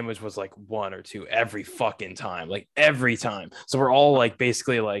our damage was like 1 or 2 every fucking time, like every time. So we're all like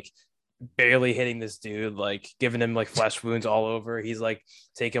basically like barely hitting this dude, like giving him like flesh wounds all over. He's like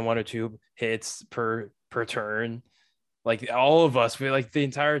taking 1 or 2 hits per turn. Like all of us, we like the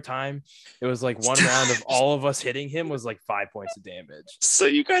entire time it was like one round of all of us hitting him was like 5 points of damage. So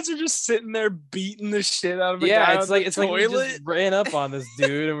you guys are just sitting there beating the shit out of it's like we just ran up on this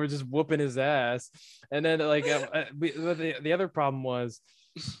dude and we're just whooping his ass. And then like the other problem was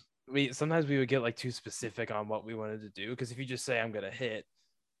sometimes we would get like too specific on what we wanted to do, because if you just say I'm gonna hit,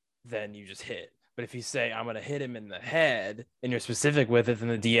 then you just hit. But if you say I'm gonna hit him in the head and you're specific with it, then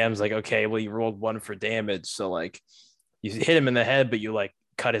the DM's like, okay, well you rolled 1 for damage, so like you hit him in the head, but you like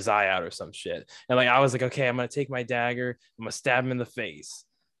cut his eye out or some shit. And like I was like, okay, I'm gonna take my dagger, I'm gonna stab him in the face.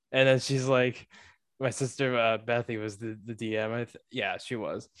 And then she's like, my sister Bethy was the DM. Yeah, she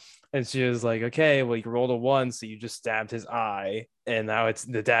was. And she was like, okay, well you rolled a 1, so you just stabbed his eye, and now it's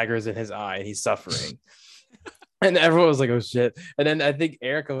the dagger's in his eye and he's suffering. And everyone was like, oh shit. And then I think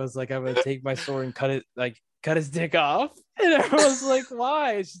Erica was like, I'm gonna take my sword and cut his dick off. And everyone was like,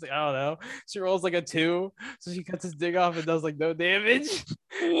 why? And she's like, I don't know. She rolls like a 2, so she cuts his dick off and does like no damage.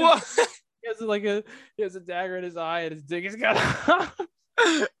 What? He has a dagger in his eye and his dick is cut off.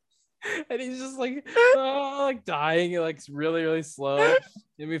 And he's just like dying, like really, really slow.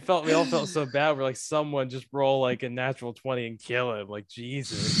 And we all felt so bad. We're like, someone just roll like a natural 20 and kill him. Like,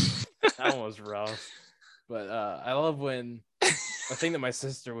 Jesus. That one was rough. But I love when a thing that my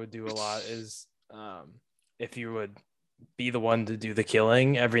sister would do a lot is if you would be the one to do the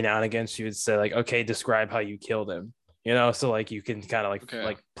killing, every now and again she would say like, okay, describe how you killed him, so like you can kind of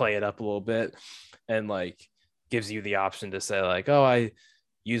like play it up a little bit, and like gives you the option to say like, oh,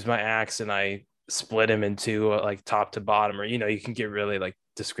 use my axe and I split him into like top to bottom, or you can get really like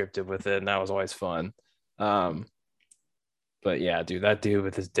descriptive with it, and that was always fun. But yeah, dude, that dude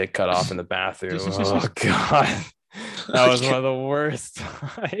with his dick cut off in the bathroom. Oh god, that was one of the worst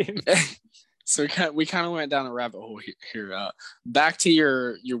times. So we kind of went down a rabbit hole here. Back to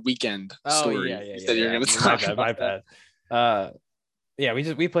your weekend story. Yeah. You're gonna talk about my bad. Yeah,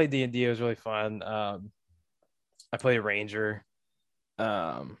 we played D&D. It was really fun. I played Ranger,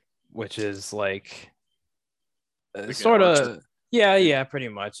 which is like sort of pretty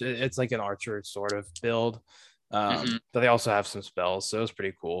much. It's like an archer sort of build. But they also have some spells, so it was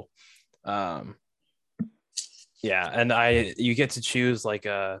pretty cool. Yeah, and you get to choose like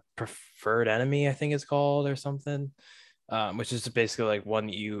a preferred enemy, I think it's called, or something, which is basically like one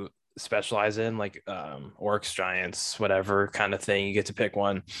that you specialize in, like orcs, giants, whatever kind of thing. You get to pick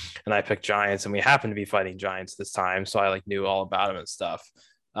one, and I picked giants, and we happened to be fighting giants this time, so I like knew all about them and stuff.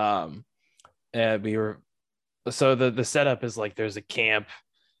 And we were so the setup is like there's a camp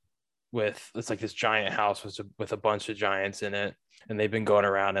it's like this giant house with a bunch of giants in it, and they've been going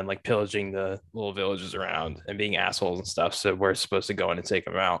around and like pillaging the little villages around and being assholes and stuff, so we're supposed to go in and take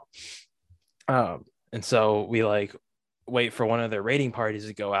them out. And so we like wait for one of their raiding parties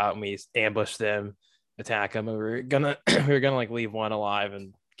to go out, and we ambush them, attack them, and we were gonna like leave one alive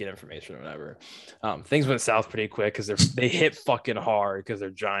and get information or whatever. Things went south pretty quick because they hit fucking hard because they're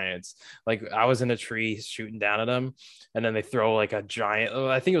giants. Like I was in a tree shooting down at them, and then they throw like a giant,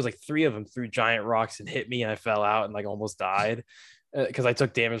 I think it was like 3 of them threw giant rocks and hit me, and I fell out and like almost died because I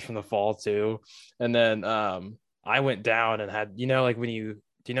took damage from the fall too. And then I went down and had, like when do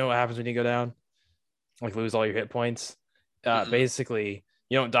you know what happens when you go down, like lose all your hit points? Basically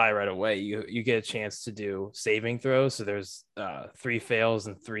you don't die right away. You get a chance to do saving throws. So there's 3 fails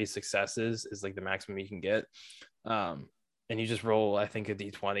and 3 successes is like the maximum you can get. And you just roll, I think, a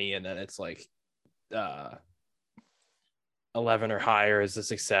d20, and then it's like 11 or higher is a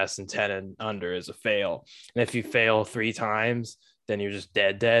success, and 10 and under is a fail. And if you fail 3 times, then you're just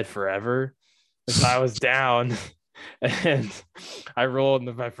dead forever. So I was down. And I rolled,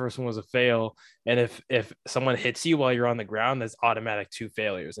 and my first one was a fail. And if someone hits you while you're on the ground, that's automatic 2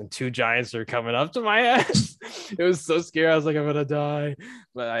 failures, and 2 giants are coming up to my ass. It was so scary. I was like, I'm gonna die,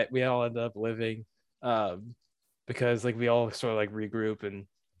 but we all ended up living, because like we all sort of like regroup, and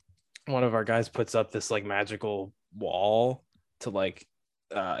one of our guys puts up this like magical wall to like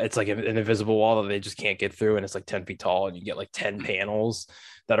it's like an invisible wall that they just can't get through, and it's like 10 feet tall, and you get like 10 panels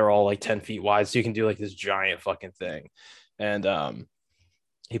that are all like 10 feet wide, so you can do like this giant fucking thing. And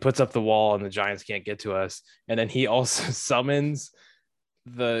he puts up the wall, and the giants can't get to us. And then he also summons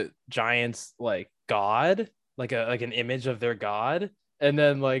the giants like god, like an image of their god, and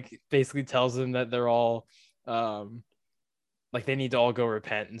then like basically tells them that they're all like they need to all go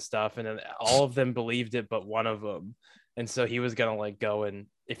repent and stuff. And then all of them believed it but one of them. And so he was gonna like go, and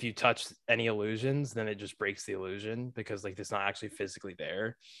if you touch any illusions, then it just breaks the illusion because like it's not actually physically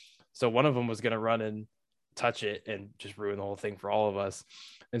there. So one of them was gonna run and touch it and just ruin the whole thing for all of us.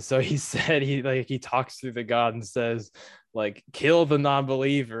 And so he said he talks through the god and says like, kill the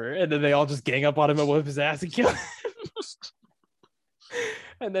non-believer, and then they all just gang up on him and whip his ass and kill him.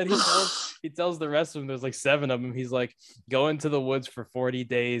 And then he tells the rest of them, there's like 7 of them, he's like, go into the woods for 40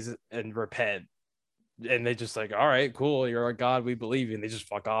 days and repent. And they just like, all right, cool, you're our god, we believe you. And they just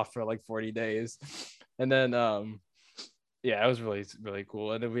fuck off for like 40 days. And then yeah, it was really, really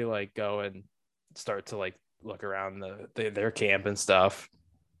cool. And then we like go and start to like look around their camp and stuff.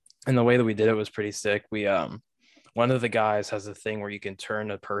 And the way that we did it was pretty sick. We one of the guys has a thing where you can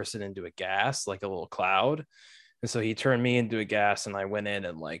turn a person into a gas, like a little cloud. And so he turned me into a gas, and I went in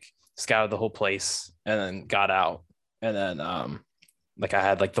and like scouted the whole place and then got out. And then like I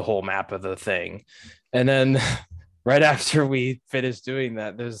had like the whole map of the thing. And then right after we finished doing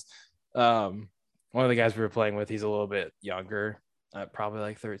that, there's one of the guys we were playing with, he's a little bit younger, probably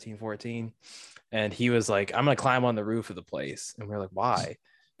like 13, 14. And he was like, I'm going to climb on the roof of the place. And we are like, why?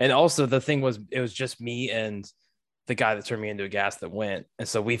 And also the thing was, it was just me and the guy that turned me into a gas that went. And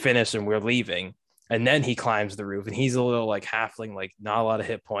so we finished and we're leaving. And then he climbs the roof, and he's a little like halfling, like not a lot of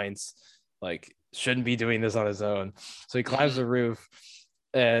hit points, like shouldn't be doing this on his own. So he climbs the roof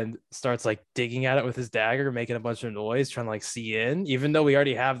and starts like digging at it with his dagger, making a bunch of noise, trying to like see in, even though we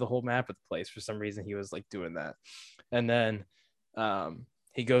already have the whole map of the place. For some reason, he was like doing that. And then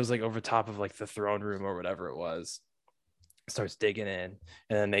he goes like over top of like the throne room or whatever it was, starts digging in,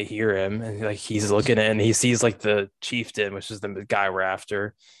 and then they hear him, and like he's looking in, he sees like the chieftain, which is the guy we're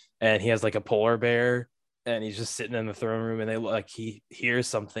after, and he has like a polar bear, and he's just sitting in the throne room, and they like he hears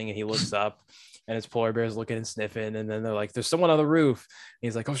something, and he looks up, and his polar bear's looking and sniffing, and then they're like, there's someone on the roof, and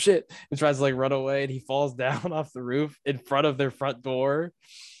he's like, oh shit, and tries to like run away, and he falls down off the roof in front of their front door,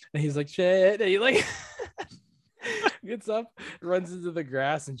 and he's like, shit, and he like gets up, runs into the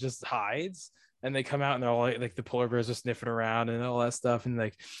grass, and just hides. And they come out and they're all like the polar bears are sniffing around and all that stuff. And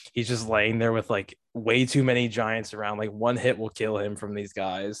like, he's just laying there with like way too many giants around. Like one hit will kill him from these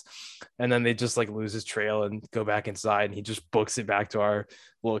guys. And then they just like lose his trail and go back inside. And he just books it back to our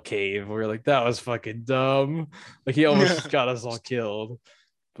little cave. We're like, that was fucking dumb. Like he almost just got us all killed,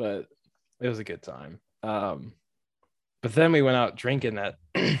 but it was a good time. But then we went out drinking that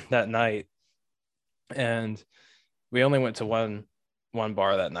that night, and we only went to one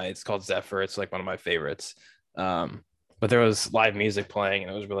bar that night. It's called Zephyr. It's like one of my favorites. But there was live music playing,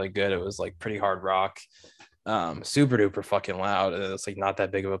 and it was really good. It was like pretty hard rock, super duper fucking loud. And it's like not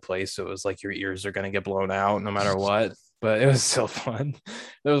that big of a place, so it was like your ears are gonna get blown out no matter what. But it was still fun.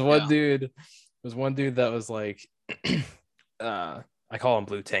 There was one dude. There was one dude that was like, I call him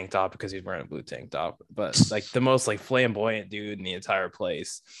Blue Tank Top because he's wearing a blue tank top, but like the most like flamboyant dude in the entire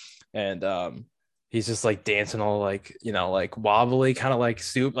place. And he's just like dancing all like, you know, like wobbly, kind of like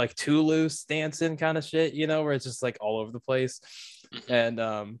soup, like too loose dancing kind of shit, you know, where it's just like all over the place. And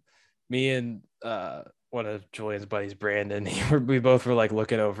me and one of Julian's buddies, Brandon, we both were like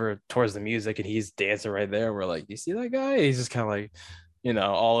looking over towards the music, and he's dancing right there. We're like, you see that guy? He's just kind of like, you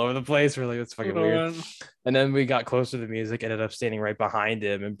know, all over the place. We're like, it's fucking weird. And then we got closer to the music, ended up standing right behind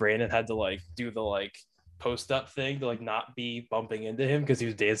him, and Brandon had to like do the like post up thing to like not be bumping into him because he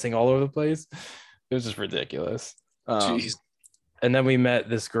was dancing all over the place. It was just ridiculous. And then we met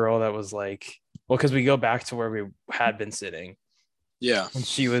this girl that was like, well, because we go back to where we had been sitting. Yeah. And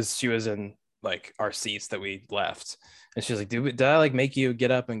she was in like our seats that we left. And she was like, did I like make you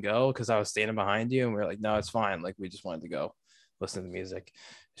get up and go? Because I was standing behind you. And we are like, no, it's fine. Like we just wanted to go listen to the music.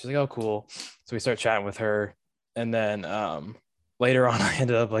 She's like, oh, cool. So we start chatting with her. And then later on, I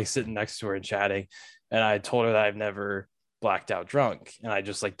ended up like sitting next to her and chatting. And I told her that I've never blacked out drunk. And I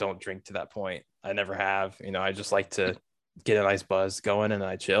just like don't drink to that point. I never have. You know, I just like to get a nice buzz going and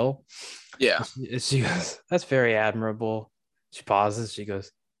I chill. Yeah. She goes, that's very admirable. She pauses. She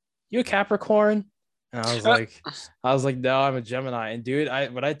goes, you a Capricorn? And I was like, no, I'm a Gemini. And dude,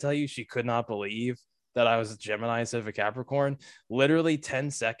 when I tell you, she could not believe that I was a Gemini instead of a Capricorn. Literally 10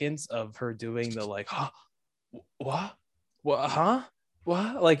 seconds of her doing the like, huh? What? Huh?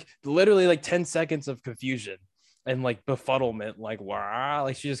 What? Like literally like 10 seconds of confusion and like befuddlement, like wow,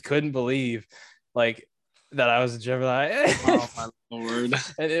 like she just couldn't believe like that I was a Gemini. Oh my lord.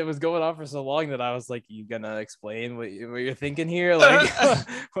 And it was going on for so long that I was like, you gonna explain what you're thinking here? Like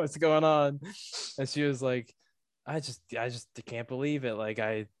what's going on? And she was like, I just can't believe it. Like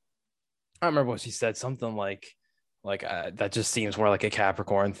I don't remember what she said, something like that just seems more like a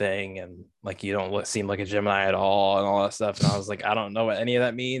Capricorn thing, and like you don't seem like a Gemini at all and all that stuff. And I was like, I don't know what any of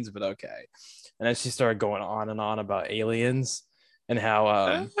that means, but okay. And then she started going on and on about aliens and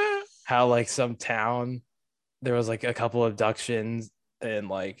how like some town there was like a couple abductions and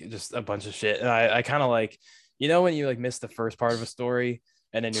like just a bunch of shit. And I kind of like, you know, when you like miss the first part of a story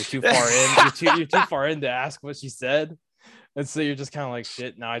and then you're too far in, you're too far in to ask what she said. And so you're just kind of like,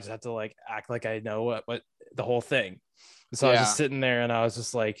 shit, now I just have to like act like I know what the whole thing. And so I was just sitting there and I was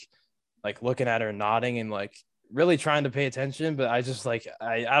just like looking at her, nodding and like really trying to pay attention. But I just like,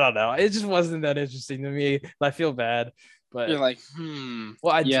 I don't know. It just wasn't that interesting to me. And I feel bad. But you're like,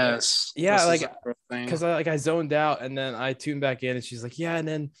 well, yes. Yeah, like, because I zoned out and then I tuned back in and she's like, yeah. And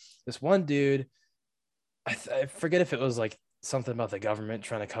then this one dude, I forget if it was like something about the government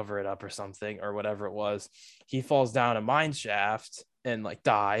trying to cover it up or something or whatever it was. He falls down a mine shaft and like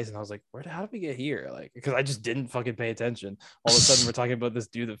dies. And I was like, how did we get here? Like, because I just didn't fucking pay attention. All of a sudden we're talking about this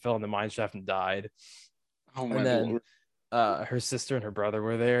dude that fell in the mine shaft and died. Oh my Lord. Her sister and her brother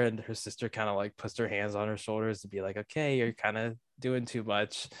were there, and her sister kind of like puts her hands on her shoulders to be like, okay, you're kind of doing too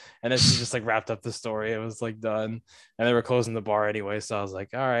much. And then she just like wrapped up the story. It was like done, and they were closing the bar anyway. So I was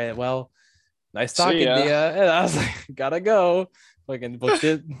like, all right, well, nice talking to you. And I was like, gotta go. Fucking booked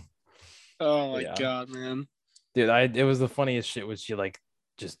it. Oh my God, man. Dude, it was the funniest shit when she like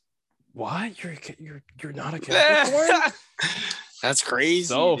just, what? You're not a Capricorn? That's crazy.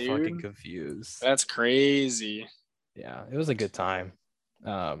 So dude. Fucking confused. That's crazy. Yeah, it was a good time.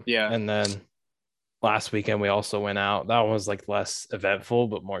 Yeah. And then last weekend we also went out. That one was like less eventful,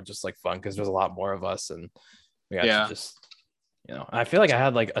 but more just like fun because there's a lot more of us, and we got to just, you know. I feel like I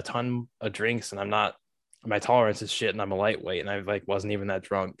had like a ton of drinks, and my tolerance is shit, and I'm a lightweight, and I like wasn't even that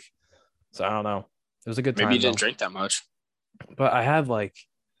drunk. So I don't know. It was a good time. Maybe you didn't drink that much. But I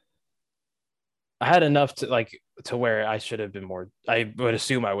had enough to like to where I should have been more. I would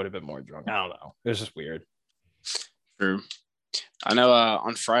assume I would have been more drunk. I don't know. It was just weird. True. I know.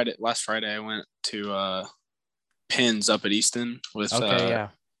 Last Friday, I went to Pins up at Easton with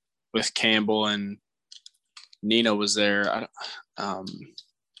with Campbell, and Nina was there.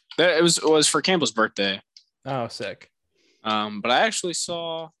 It was for Campbell's birthday. Oh, sick. But I actually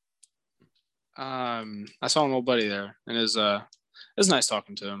saw an old buddy there, and it was nice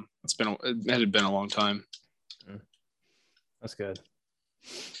talking to him. It had been a long time. That's good.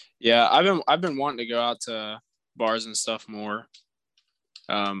 Yeah, I've been wanting to go out to bars and stuff more.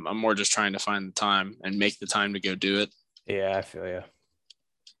 I'm more just trying to find the time and make the time to go do it. Yeah, I feel you.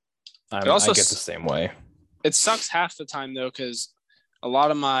 I get the same way. It sucks half the time though, because a lot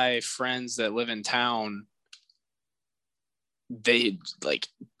of my friends that live in town, they like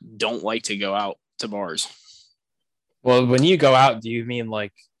don't like to go out to bars. Well, when you go out, do you mean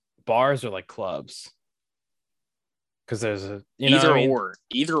like bars or like clubs? Because there's a either okay. or.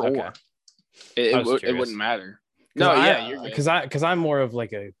 It wouldn't matter. No, yeah, because I'm more of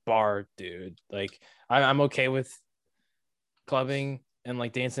like a bar dude. Like I'm okay with clubbing and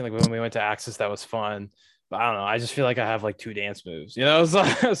like dancing. Like when we went to Axis, that was fun. But I don't know. I just feel like I have like 2 dance moves,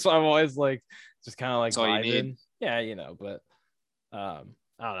 So I'm always like just kind of like vibing. Yeah, but I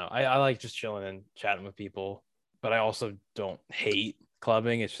don't know. I like just chilling and chatting with people, but I also don't hate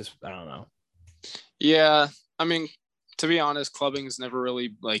clubbing. It's just I don't know. Yeah, I mean, to be honest, clubbing's never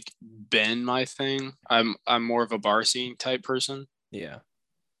really like been my thing. I'm more of a bar scene type person. Yeah.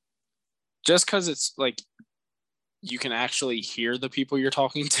 Just because it's like you can actually hear the people you're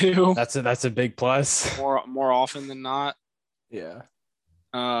talking to. That's a big plus. More often than not. Yeah.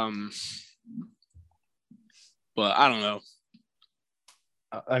 But I don't know.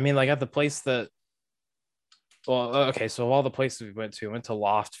 I mean, like at the place that. Well, okay. So all the places we went to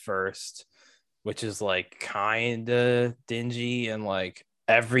Loft first, which is like kind of dingy, and like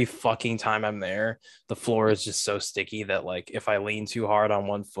every fucking time I'm there, the floor is just so sticky that like if I lean too hard on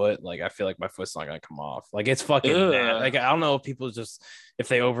one foot, like I feel like my foot's not gonna come off. Like it's fucking bad. Like I don't know if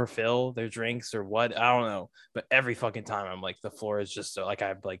they overfill their drinks or what. I don't know, but every fucking time I'm like the floor is just so like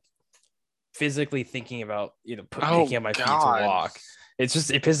I'm like physically thinking about picking up my feet to walk. It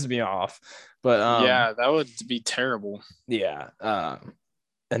pisses me off. But yeah, that would be terrible. Yeah.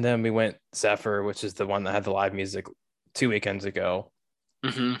 And then we went Zephyr, which is the one that had the live music 2 weekends ago.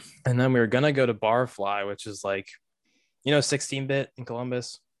 Mm-hmm. And then we were gonna go to Barfly, which is like 16-bit in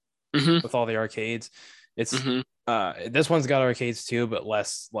Columbus with all the arcades. It's this one's got arcades too, but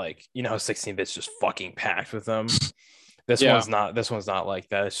less like 16-bit's just fucking packed with them. This one's not like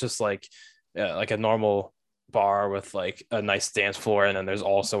that. It's just like a normal bar with like a nice dance floor, and then there's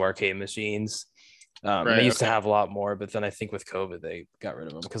also arcade machines. They used to have a lot more, but then I think with COVID they got rid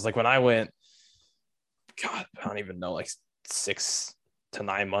of them, because like when I went, God, I don't even know, like 6 to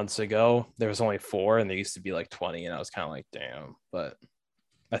 9 months ago, there was only 4, and there used to be like 20, and I was kind of like, damn. But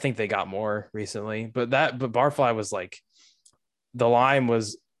I think they got more recently. But Barfly was like, the line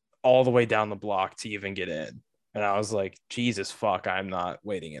was all the way down the block to even get in, and I was like, Jesus fuck, I'm not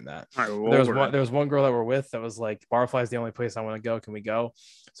waiting in that. There was one girl that we're with that was like, Barfly is the only place I want to go. Can we go?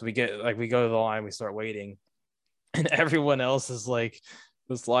 So we go to the line, we start waiting, and everyone else is like,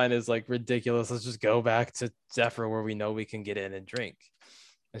 this line is like ridiculous. Let's just go back to Zephyr where we know we can get in and drink.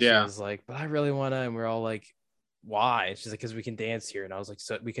 And she was like, but I really want to. And we're all like, why? And she's like, because we can dance here. And I was like,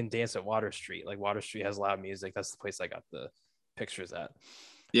 so we can dance at Water Street. Like Water Street has loud music. That's the place I got the pictures at.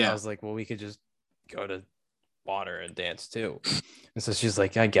 Yeah. I was like, well, we could just go to Water and dance too. And so she's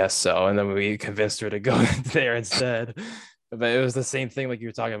like, I guess so. And then we convinced her to go there instead. But it was the same thing like you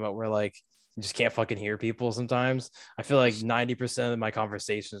were talking about, where like you just can't fucking hear people sometimes. I feel like 90% of my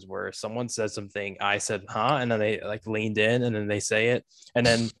conversations were someone said something, I said, huh? And then they like leaned in, and then they say it. And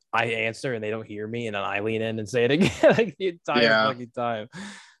then I answer and they don't hear me. And then I lean in and say it again, like the entire fucking time.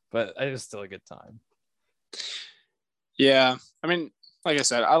 But it was still a good time. Yeah. I mean, like I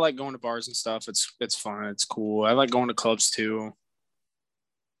said, I like going to bars and stuff. It's fun. It's cool. I like going to clubs too.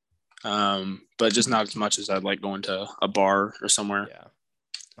 But just not as much as I'd like going to a bar or somewhere. Yeah.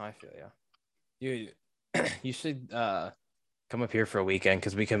 I feel you should come up here for a weekend,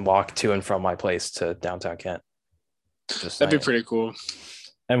 because we can walk to and from my place to downtown Kent. That'd be pretty cool.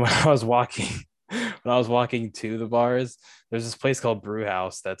 And when I was walking to the bars, there's this place called Brew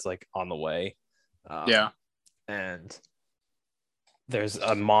House that's like on the way. And there's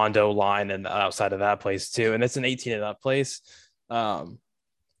a Mondo line and outside of that place too, and it's an 18 and up place.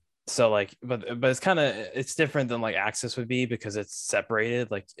 So like, but it's different than like Axis would be, because it's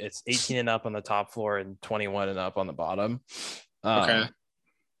separated. Like it's 18 and up on the top floor and 21 and up on the bottom. Okay.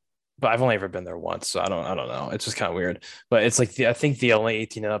 but I've only ever been there once, so I don't know. It's just kind of weird. But it's like I think the only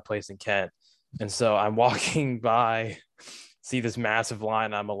 18 and up place in Kent. And so I'm walking by, see this massive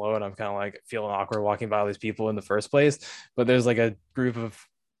line. I'm alone. I'm kind of like feeling awkward walking by all these people in the first place. But there's like a group of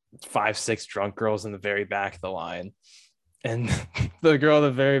 5, 6 drunk girls in the very back of the line. And the girl in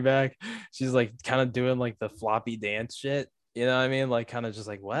the very back, she's like kind of doing like the floppy dance shit. You know what I mean? Like kind of just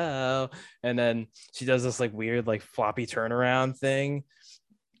like, wow. And then she does this like weird, like floppy turnaround thing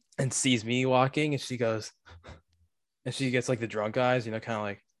and sees me walking. And she goes, and she gets like the drunk eyes, you know, kind of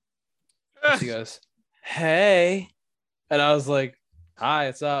like, and she goes, hey. And I was like, hi,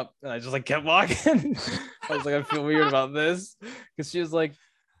 what's up? And I just like kept walking. I was like, I feel weird about this. Because she was like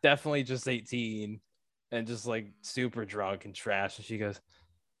definitely just 18 and just like super drunk and trash. And she goes,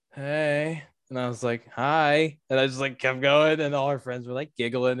 hey. And I was like, hi. And I just like kept going. And all her friends were like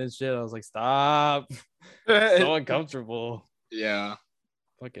giggling and shit. I was like, stop. So uncomfortable. Yeah.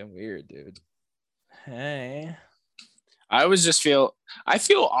 Fucking weird, dude. Hey. I feel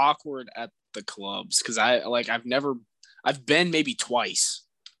awkward at the clubs because I've been maybe twice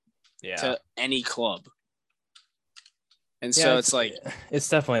to any club. And so it's like, it's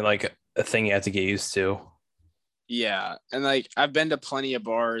definitely like a thing you have to get used to. Yeah. And like, I've been to plenty of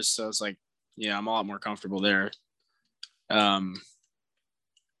bars. So it's like, yeah, I'm a lot more comfortable there. But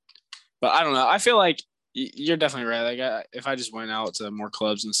I don't know. I feel like you're definitely right. Like if I just went out to more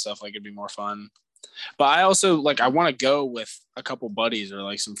clubs and stuff, like it'd be more fun. But I also like, I want to go with a couple buddies or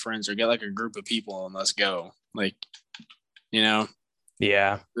like some friends or get like a group of people and let's go. Like, you know,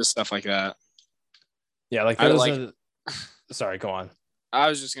 just stuff like that. Yeah. Like, sorry, go on. I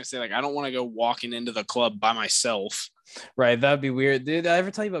was just going to say, like, I don't want to go walking into the club by myself. Right. That'd be weird. Did I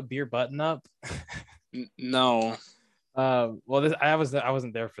ever tell you about beer button up? No. Well, I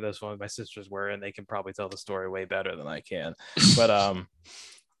wasn't there for this one. My sisters were, and they can probably tell the story way better than I can. But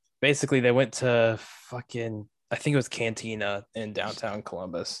basically they went to fucking, I think it was Cantina in downtown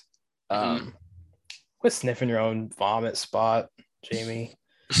Columbus. Quit sniffing your own vomit spot, Jamie.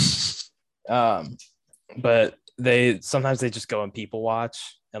 But sometimes they just go and people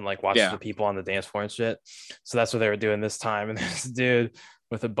watch and like watch the people on the dance floor and shit. So that's what they were doing this time. And there's a dude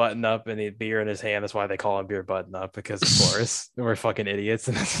with a button up and a beer in his hand. That's why they call him beer button up, because of course we're fucking idiots.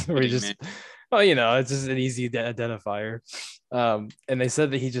 And we just, well, you know, it's just an easy identifier. And they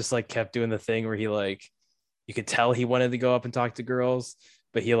said that he just like kept doing the thing where he like, you could tell he wanted to go up and talk to girls,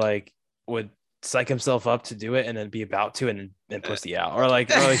 but he like would psych himself up to do it and then be about to and pussy out, or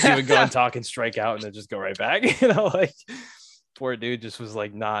like he would go and talk and strike out and then just go right back. You know, like poor dude just was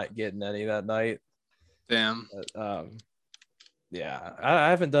like not getting any that night. Damn. But, yeah, I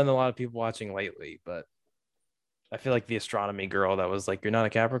haven't done a lot of people watching lately, but I feel like the astronomy girl that was like, you're not a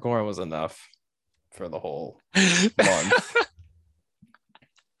Capricorn, was enough for the whole month.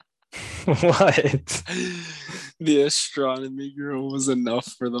 What? The astronomy girl was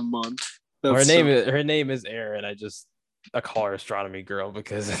enough for the month. Her name is Erin. I call her astronomy girl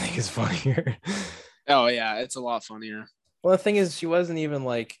because I think it's funnier. Oh yeah, it's a lot funnier. Well, the thing is, she wasn't even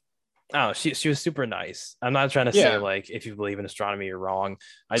like, oh, she was super nice. I'm not trying to say like if you believe in astronomy you're wrong.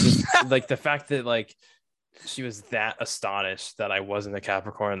 I just like the fact that like she was that astonished that I wasn't a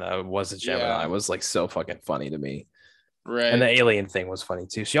Capricorn, that I was a Gemini, was like so fucking funny to me. Right. And the alien thing was funny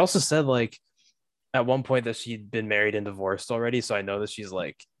too. She also said like at one point that she'd been married and divorced already, so I know that she's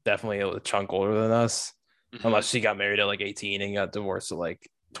like definitely a chunk older than us, unless she got married at like 18 and got divorced at like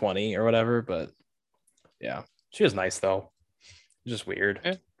 20 or whatever. But yeah, she was nice though. Just weird.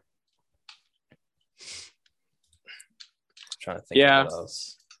 Yeah. Trying to think of what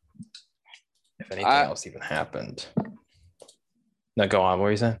else, if anything else even happened. No, go on. What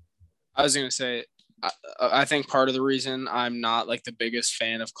were you saying? I was gonna say, I think part of the reason I'm not like the biggest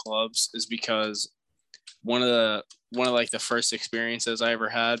fan of clubs is because one of like the first experiences I ever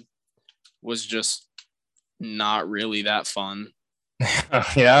had was just not really that fun.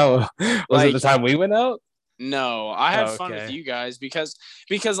 Yeah, was like, it the time we went out? No, I had fun with you guys because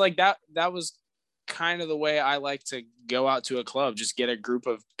like that was kind of the way I like to go out to a club, just get a group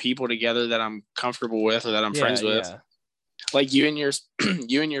of people together that I'm comfortable with or that I'm friends with. Yeah. Like you and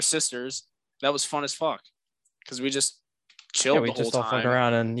your sisters, that was fun as fuck because we just chilled the whole time. Fuck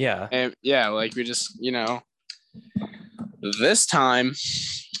around and like we just, you know, this time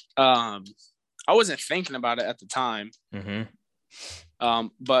I wasn't thinking about it at the time.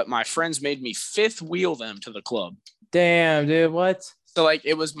 But my friends made me fifth wheel them to the club. Damn, dude, what? So like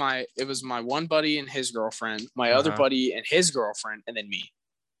it was my one buddy and his girlfriend, my other buddy and his girlfriend, and then me.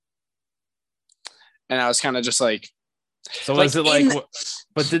 And I was kind of just like, so was it like,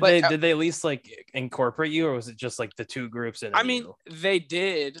 but did they at least like incorporate you, or was it just like the two groups? I mean, they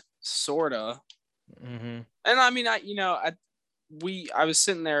did, sorta. Mm-hmm. And I mean, I was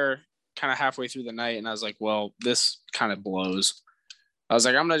sitting there kind of halfway through the night, and I was like, well, this kind of blows. I was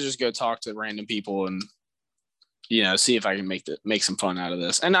like, I'm gonna just go talk to random people and see if I can make some fun out of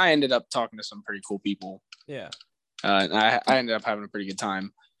this. And I ended up talking to some pretty cool people. Yeah. And I ended up having a pretty good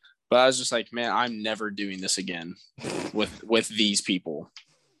time. But I was just like, man, I'm never doing this again with these people.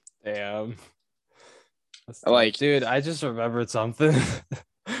 Damn. Like, dude, I just remembered something.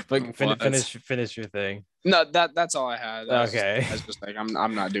 But finish your thing. No, that's all I had. Okay. I was just like,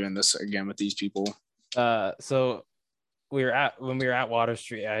 I'm not doing this again with these people. So when we were at Water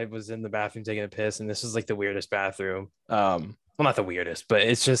Street, I was in the bathroom taking a piss, and this is like the weirdest bathroom. Well, not the weirdest, but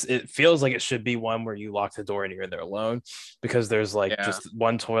it feels like it should be one where you lock the door and you're in there alone, because there's like just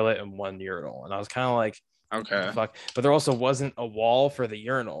one toilet and one urinal. And I was kind of like, okay, fuck. But there also wasn't a wall for the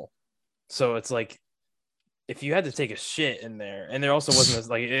urinal, so it's like if you had to take a shit in there, and there also wasn't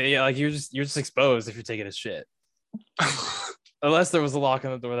like you're just exposed if you're taking a shit, unless there was a lock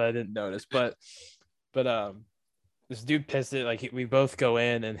on the door that I didn't notice. But this dude pissed it. Like we both go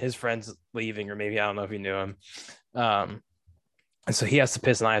in, and his friend's leaving, or maybe I don't know if you knew him. And so he has to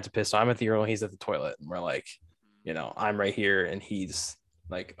piss and I have to piss. So I'm at the urinal, he's at the toilet, and we're like, I'm right here and he's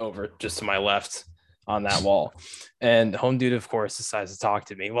like over just to my left on that wall. And home dude, of course, decides to talk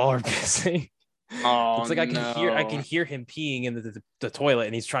to me while we're pissing. Oh, it's like I can hear him peeing in the toilet,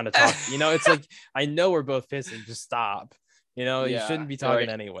 and he's trying to talk. It's like I know we're both pissing. Just stop. You shouldn't be talking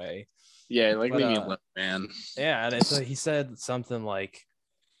anyway. Yeah, leave me alone, man. Yeah, and so he said something like,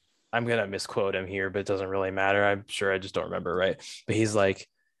 I'm gonna misquote him here, but it doesn't really matter. I'm sure I just don't remember, right? But he's like,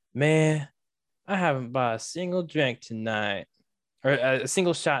 man, I haven't bought a single drink tonight, or a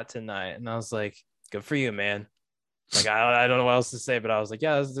single shot tonight. And I was like, good for you, man. Like, I don't know what else to say, but I was like,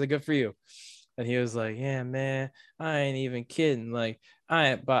 yeah, this is good for you. And he was like, yeah, man, I ain't even kidding. Like,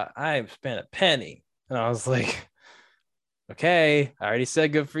 I spent a penny. And I was like, okay, I already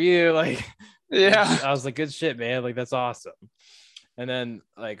said good for you. Like, yeah, I was like, good shit, man. Like, that's awesome. And then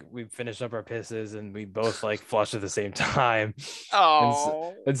like we finished up our pisses and we both like flushed at the same time.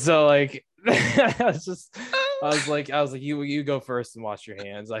 Oh, and so like I was like you go first and wash your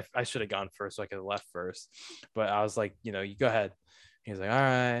hands. I should have gone first, so I could have left first, but I was like, you go ahead. He's like, all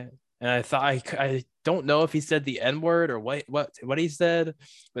right. And I thought I don't know if he said the N-word or what he said,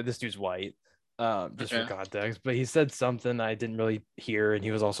 but this dude's white. Just for context, but he said something I didn't really hear, and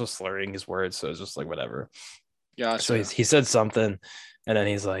he was also slurring his words, so it's just like whatever. Gotcha. So he said something, and then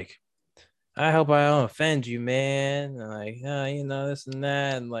he's like, I hope I don't offend you, man. And like, this and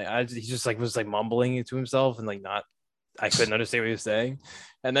that. And like, he just like was like mumbling it to himself, and like I couldn't understand what he was saying.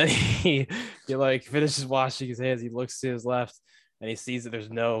 And then he like finishes washing his hands. He looks to his left, and he sees that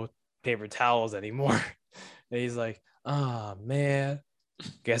there's no paper towels anymore. And he's like, oh man,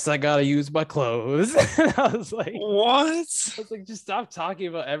 guess I gotta use my clothes. I was like, what? I was like, just stop talking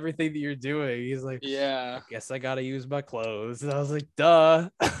about everything that you're doing. He's like, yeah, I guess I gotta use my clothes. And I was like, duh.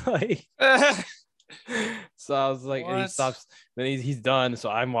 Like, so I was like, and he stops, then he's done.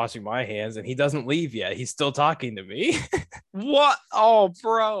 So I'm washing my hands, and he doesn't leave yet. He's still talking to me. What? Oh,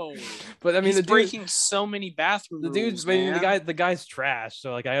 bro. But I mean, he's breaking so many bathroom rules, the guy's trash.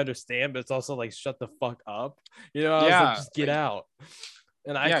 So like I understand, but it's also like, shut the fuck up. I was like, just get out.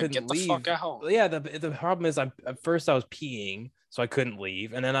 And I couldn't get the leave. fuck out. Yeah, the problem is at first I was peeing, so I couldn't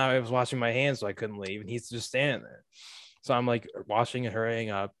leave, and then I was washing my hands, so I couldn't leave, and he's just standing there. So I'm like washing and hurrying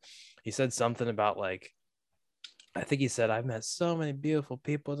up. He said something about like, I think he said, I've met so many beautiful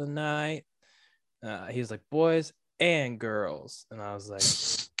people tonight. He was like, boys and girls, and I was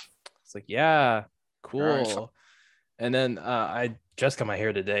like, yeah, cool. Right. And then I just cut my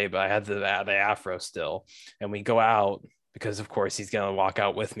hair today, but I had the afro still, and we go out. Because of course he's gonna walk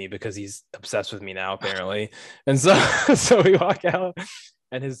out with me because he's obsessed with me now apparently, and so we walk out,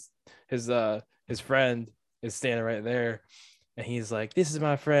 and his friend is standing right there, and he's like, "This is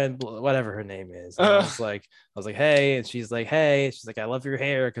my friend, whatever her name is." And I was like, "Hey," and she's like, "Hey," she's like, "I love your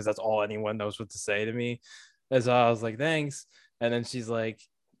hair," because that's all anyone knows what to say to me. And so I was like, "Thanks," and then she's like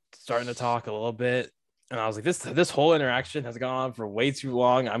starting to talk a little bit. And I was like, this whole interaction has gone on for way too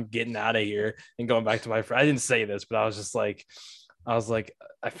long. I'm getting out of here and going back to my friend. I didn't say this, but I was like,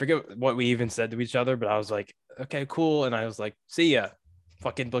 I forget what we even said to each other, but I was like, okay, cool. And I was like, see ya.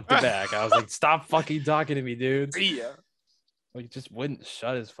 Fucking looked it back. I was like, stop fucking talking to me, dude. See ya. Like, just wouldn't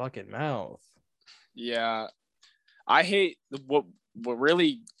shut his fucking mouth. Yeah. I hate what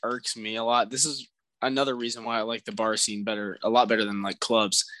really irks me a lot. This is another reason why I like the bar scene a lot better than like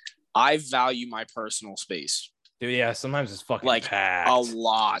clubs. I value my personal space. Dude, yeah, sometimes it's fucking like packed. A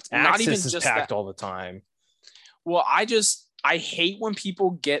lot. Access not even is just packed all the time. Well, I just I hate when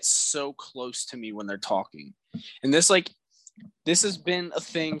people get so close to me when they're talking. And this has been a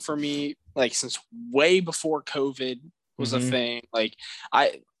thing for me like since way before COVID was a thing. Like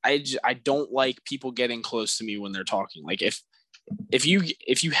I don't like people getting close to me when they're talking. Like if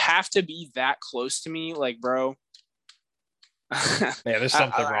you have to be that close to me, like, bro. Yeah, there's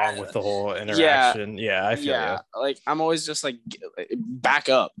something wrong with the whole interaction. Yeah, I feel you. Like, I'm always just like, back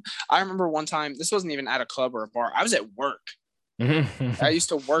up. I remember one time, this wasn't even at a club or a bar. I was at work. I used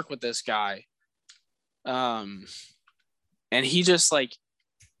to work with this guy. And he just like,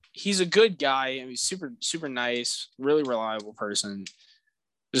 he's a good guy and he's super, super nice, really reliable person.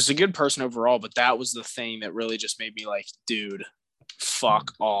 Just a good person overall. But that was the thing that really just made me like, dude,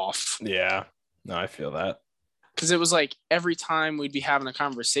 fuck off. Yeah, no, I feel that. Because it was like every time we'd be having a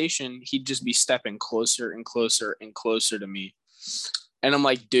conversation, he'd just be stepping closer and closer and closer to me. And I'm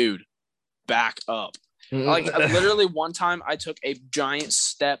like, dude, back up. Like, literally one time I took a giant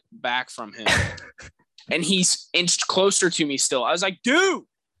step back from him and he's inched closer to me still. I was like, dude,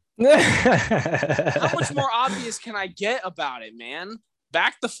 how much more obvious can I get about it, man?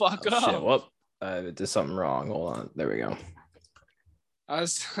 Back the fuck up. Shit. Well, I did something wrong. Hold on. There we go. I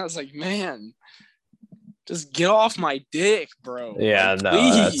was like, man, just get off my dick, bro. Yeah, like, no,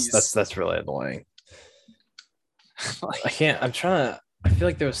 please. that's really annoying. I feel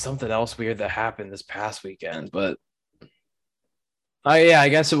like there was something else weird that happened this past weekend, but I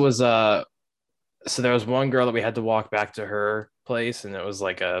guess it was so there was one girl that we had to walk back to her place, and it was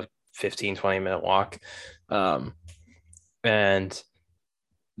like a 15-20 minute walk. And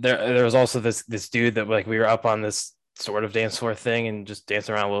there was also this dude that like we were up on this sort of dance floor thing and just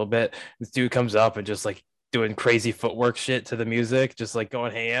dancing around a little bit. This dude comes up and just like doing crazy footwork shit to the music, just like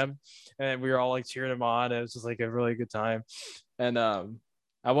going ham. And we were all like cheering him on. It was just like a really good time. And at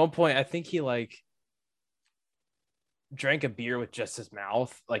one point, I think he like drank a beer with just his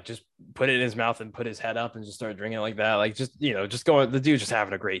mouth, like just put it in his mouth and put his head up and just started drinking it like that. Like just, just going, the dude's just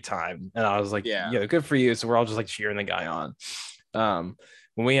having a great time. And I was like, yeah, good for you. So we're all just like cheering the guy on.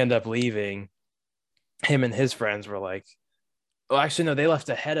 When we end up leaving, him and his friends were like, well, actually, no, they left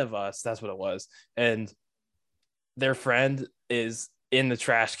ahead of us. That's what it was. And their friend is in the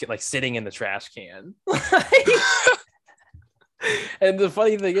trash can, like sitting in the trash can. And the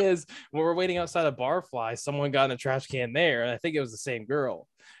funny thing is, when we're waiting outside of Barfly, someone got in a trash can there, and I think it was the same girl.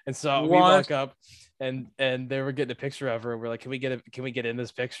 And so we walk up, and they were getting a picture of her. We're like, can we get in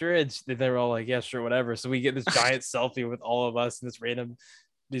this picture? And they were all like, yeah, sure, whatever. So we get this giant selfie with all of us and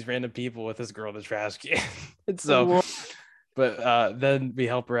these random people with this girl in the trash can. And so, but then we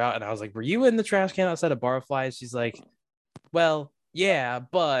help her out, and I was like, were you in the trash can outside of Barfly? She's like, well, yeah,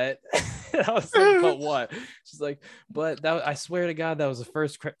 but. And I was like, but what? She's like, but that, I swear to God, that was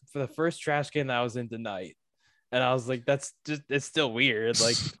the first trash can that I was in tonight. And I was like, that's just, it's still weird.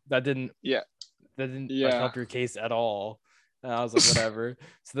 Like that didn't like, help your case at all. And I was like, whatever.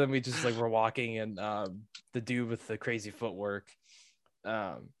 So then we just like, we're walking, and the dude with the crazy footwork,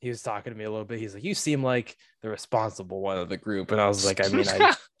 he was talking to me a little bit. He's like, you seem like the responsible one of the group. And I was like, I mean,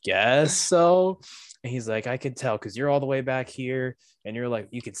 I guess so. And he's like, I could tell because you're all the way back here and you're like,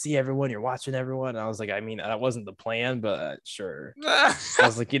 you can see everyone, you're watching everyone. And I was like, I mean, that wasn't the plan, but sure. I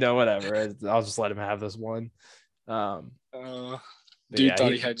was like, whatever. I'll just let him have this one. Dude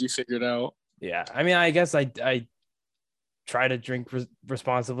thought he had you figured out. Yeah. I mean, I guess I try to drink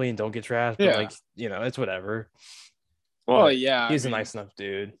responsibly and don't get trashed, but like, it's whatever. Well, but yeah. He's a nice enough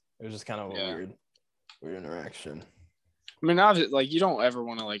dude. It was just kind of a weird interaction. I mean, obviously, like, you don't ever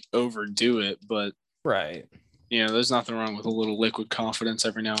want to like overdo it, but right. There's nothing wrong with a little liquid confidence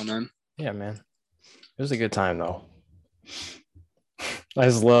every now and then. Yeah, man. It was a good time though. I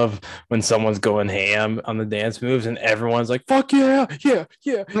just love when someone's going ham on the dance moves and everyone's like, fuck yeah, yeah.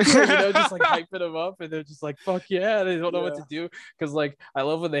 Just like hyping them up, and they're just like, fuck yeah. They don't know what to do. Cause like, I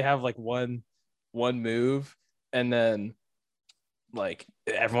love when they have like one move and then like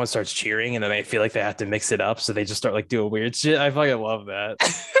everyone starts cheering and then they feel like they have to mix it up. So they just start like doing weird shit. I fucking love that.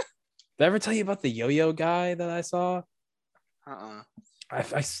 Did I ever tell you about the yo-yo guy that I saw?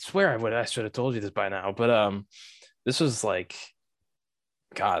 I swear I should have told you this by now, but this was like,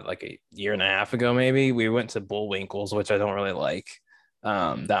 God, like a year and a half ago, maybe. We went to Bullwinkle's, which I don't really like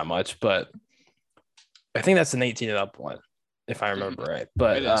that much, but I think that's an 18 and up one, if I remember right.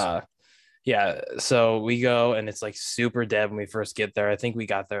 But yeah, so we go and it's like super dead when we first get there. I think we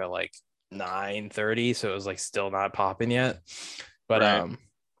got there at like 9:30, so it was like still not popping yet. But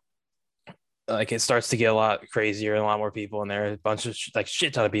like it starts to get a lot crazier and a lot more people in there. A bunch of like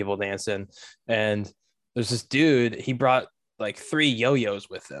shit ton of people dancing, and there's this dude. He brought like 3 yo-yos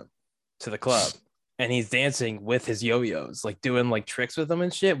with him to the club, and he's dancing with his yo-yos, like doing like tricks with them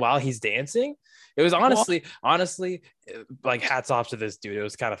and shit while he's dancing. It was honestly, like hats off to this dude. It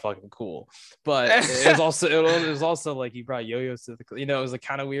was kind of fucking cool, but it was also like he brought yo-yos to the, it was like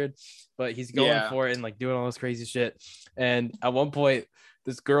kind of weird, but he's going for it and like doing all this crazy shit. And at one point,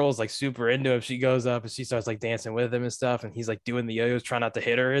 this girl's like super into him. She goes up and she starts like dancing with him and stuff, and he's like doing the yo-yos, trying not to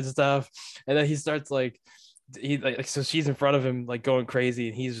hit her and stuff. And then he starts like. So she's in front of him like going crazy,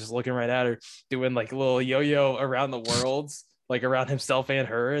 and he's just looking right at her doing like a little yo-yo around the worlds, like around himself and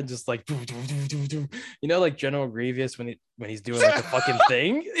her, and just like like General Grievous when he's doing like a fucking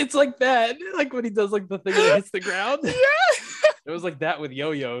thing. It's like that, like when he does like the thing that hits the ground. Yeah. It was like that with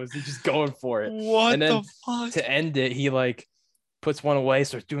yo-yos. He's just going for it. What and then the fuck? To end it, he like puts one away,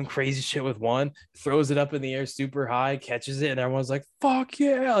 starts doing crazy shit with one, throws it up in the air super high, catches it, and everyone's like, fuck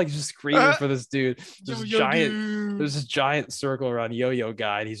yeah, like just screaming for this dude. There's this giant circle around Yo-Yo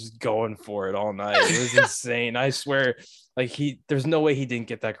guy, and he's just going for it all night. It was insane. I swear, like there's no way he didn't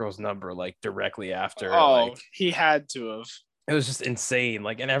get that girl's number like directly after. Oh, like, he had to have. It was just insane.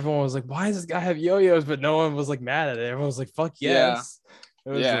 Like, and everyone was like, why does this guy have yo-yos? But no one was like mad at it. Everyone was like, fuck yes.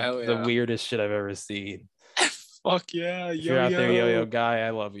 Yeah. It was the weirdest shit I've ever seen. Fuck yeah, if you're out there, yo-yo guy, I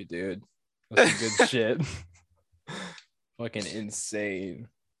love you, dude. That's some good shit. Fucking insane.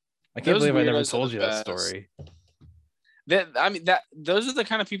 I can't believe I never told you that story. Those are the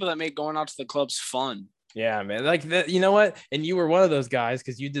kind of people that make going out to the clubs fun. Yeah, man. Like that, you know what? And you were one of those guys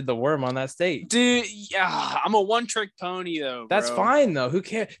because you did the worm on that stage. Dude, yeah, I'm a one-trick pony though. That's fine though. Who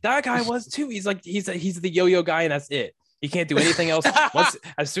cares? That guy was too. He's the yo-yo guy, and that's it. He can't do anything else.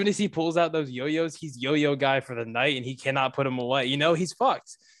 As soon as he pulls out those yo-yos, he's yo-yo guy for the night, and he cannot put them away. He's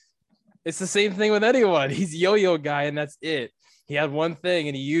fucked. It's the same thing with anyone. He's yo-yo guy, and that's it. He had one thing,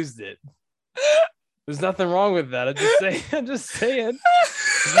 and he used it. There's nothing wrong with that. I'm just saying.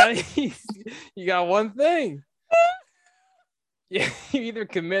 You got one thing. Yeah, you either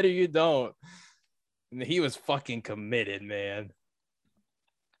commit or you don't. And he was fucking committed, man.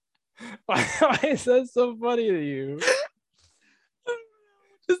 Why is that so funny to you?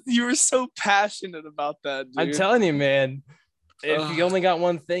 You were so passionate about that, dude. I'm telling you, man. If you only got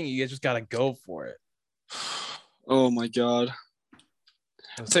one thing, you just gotta go for it. Oh my god.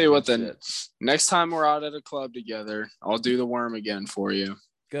 I'll tell you what then. Next time we're out at a club together, I'll do the worm again for you.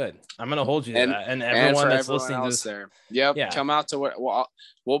 Good. I'm gonna hold you to that. And everyone that's listening to this there. Yep. Yeah. Come out to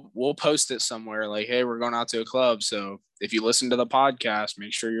we'll post it somewhere like, hey, we're going out to a club. So if you listen to the podcast,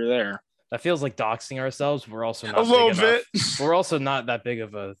 make sure you're there. That feels like doxing ourselves. We're also not a little bit. We're also not that big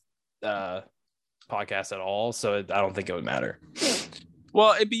of a podcast at all, so I don't think it would matter.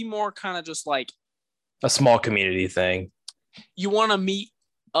 Well, it'd be more kind of just like a small community thing. You want to meet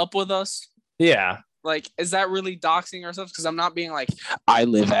up with us? Yeah. Like, is that really doxing ourselves? Because I'm not being like, I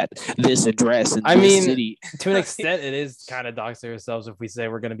live at this address in this city. To an extent, it is kind of doxing ourselves if we say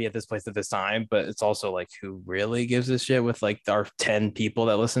we're going to be at this place at this time. But it's also like, who really gives a shit with like our 10 people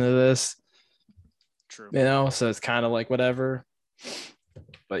that listen to this? True. So it's kind of like whatever.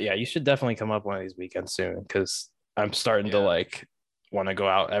 But yeah, you should definitely come up one of these weekends soon because I'm starting to like want to go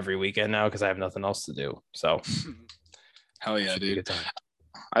out every weekend now because I have nothing else to do. So, hell yeah, dude.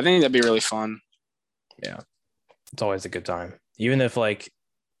 I think that'd be really fun. Yeah, it's always a good time. Even if like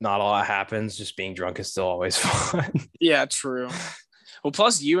not a lot happens, just being drunk is still always fun. Yeah, true. Well,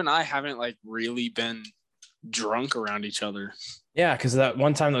 plus you and I haven't like really been drunk around each other. Yeah, because that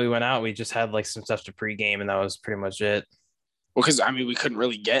one time that we went out, we just had like some stuff to pregame, and that was pretty much it. Well, because we couldn't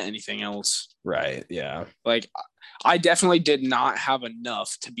really get anything else. Right. Yeah. Like, I definitely did not have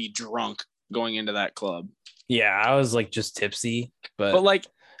enough to be drunk going into that club. Yeah, I was like just tipsy, but like.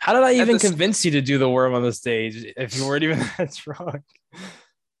 How did I even convince you to do the worm on the stage if you weren't even that drunk?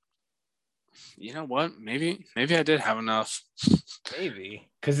 You know what? Maybe I did have enough. Maybe.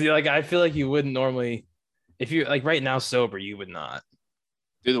 Because like I feel like you wouldn't normally, if you like right now sober, you would not.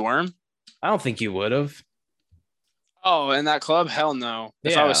 Do the worm? I don't think you would have. Oh, in that club? Hell no.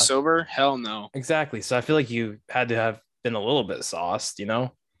 If I was sober, hell no. Exactly. So I feel like you had to have been a little bit sauced,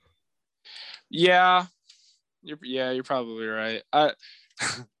 Yeah. You're probably right.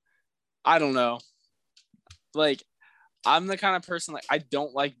 I don't know. Like, I'm the kind of person like I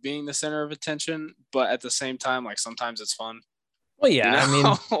don't like being the center of attention, but at the same time, like sometimes it's fun. Well, yeah,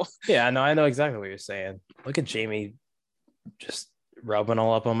 I know exactly what you're saying. Look at Jamie just rubbing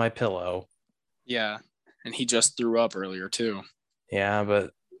all up on my pillow. Yeah, and he just threw up earlier too. Yeah,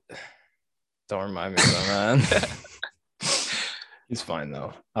 but don't remind me of that, man. He's fine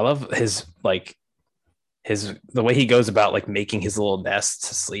though. I love his the way he goes about like making his little nest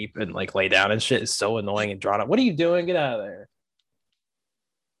to sleep and like lay down and shit is so annoying and drawn out. What are you doing? Get out of there.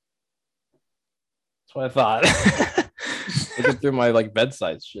 That's what I thought. Looking through my like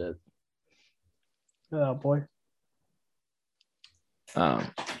bedside shit. Oh boy.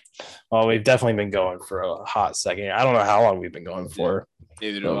 Well, we've definitely been going for a hot second. I don't know how long we've been going for.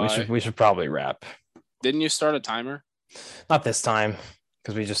 Neither do I. We should probably wrap. Didn't you start a timer? Not this time,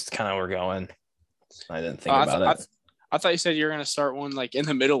 because we just kind of were going. I didn't think about it. I thought you said you were gonna start one like in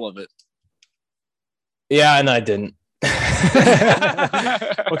the middle of it. Yeah, and I didn't.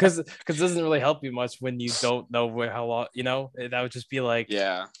 Because it doesn't really help you much when you don't know how long. That would just be like,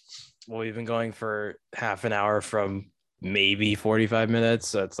 yeah. Well, we've been going for half an hour from maybe 45 minutes,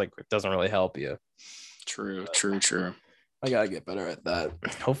 so it's like it doesn't really help you. True. I gotta get better at that.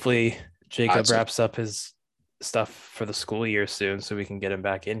 Hopefully Jacob wraps up his stuff for the school year soon so we can get him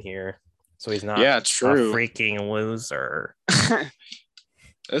back in here so he's not a freaking loser.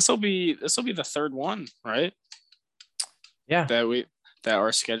 This will be the third one, right? Yeah, that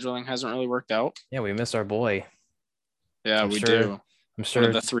our scheduling hasn't really worked out. Yeah, we miss our boy. Yeah, we do. I'm sure one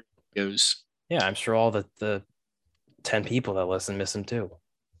of the 3 goes. Yeah, I'm sure all the 10 people that listen miss him too.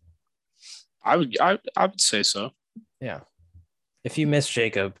 I would say so. Yeah. If you miss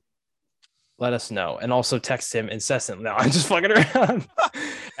Jacob, let us know. And also text him incessantly. No, I'm just fucking around.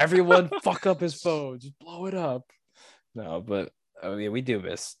 Everyone fuck up his phone. Just blow it up. No, but yeah, we do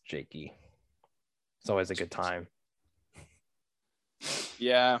miss Jakey. It's always a good time.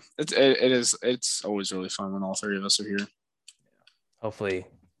 Yeah, it is. It's always really fun when all 3 of us are here. Hopefully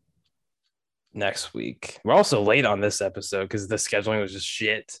next week. We're also late on this episode because the scheduling was just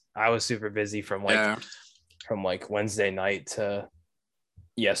shit. I was super busy from Wednesday night to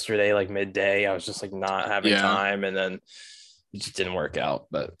yesterday, like midday. I was just like not having time, and then it just didn't work out.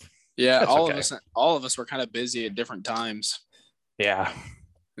 But yeah, all of us were kind of busy at different times. Yeah,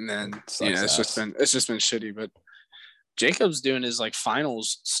 and then it's just been shitty. But Jacob's doing his like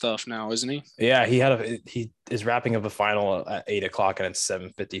finals stuff now, isn't he? Yeah, he is wrapping up a final at 8:00 and it's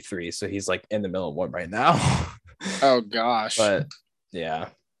 7:53. So he's like in the middle of one right now. Oh gosh. But yeah.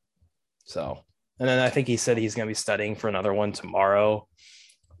 So, and then I think he said he's gonna be studying for another one tomorrow.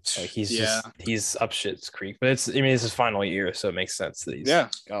 Like he's up shit's creek. But it's his final year, so it makes sense that he's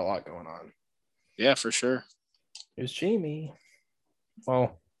got a lot going on. Yeah, for sure. Here's Jamie.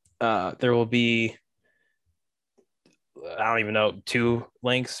 Well, there will be, I don't even know, 2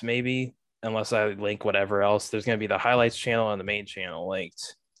 links maybe, unless I link whatever else. There's going to be the highlights channel and the main channel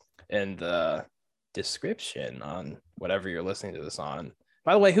linked in the description on whatever you're listening to this on.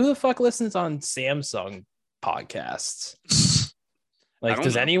 By the way, who the fuck listens on Samsung podcasts? Like,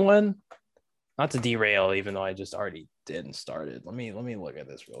 does anyone? Not to derail, even though I just already did and started. Let me look at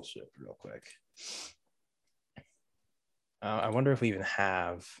this real quick. I wonder if we even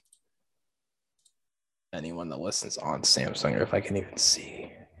have anyone that listens on Samsung, or if I can even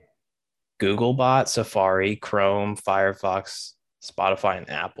see. Googlebot, Safari, Chrome, Firefox, Spotify, and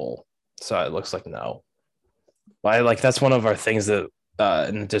Apple. So it looks like no. But that's one of our things that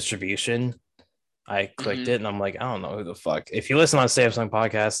in the distribution, I clicked it and I'm like, I don't know who the fuck. If you listen on Samsung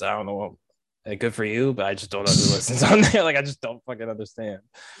podcasts, I don't know. Good for you, but I just don't know who listens on there. Like, I just don't fucking understand.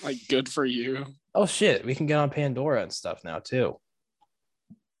 Like, good for you. Oh shit, we can get on Pandora and stuff now too.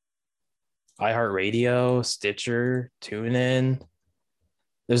 iHeartRadio, Stitcher, TuneIn.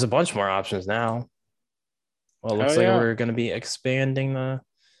 There's a bunch more options now. Well, it looks like we're going to be expanding our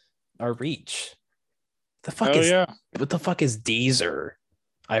reach. What the fuck is Deezer?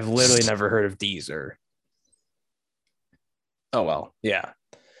 I've literally never heard of Deezer. Oh well, yeah.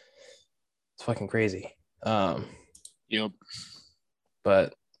 It's fucking crazy. Yep.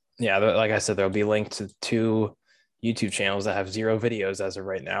 But yeah, like I said, there'll be linked to 2 YouTube channels that have 0 videos as of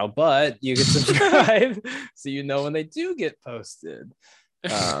right now, but you can subscribe so you know when they do get posted.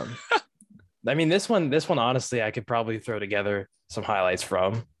 I mean, this one honestly, I could probably throw together some highlights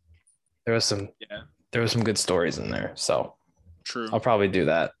from. There was some good stories in there, so true. I'll probably do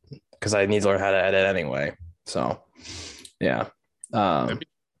that because I need to learn how to edit anyway. So yeah. But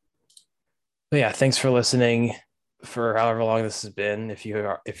yeah, thanks for listening for however long this has been. If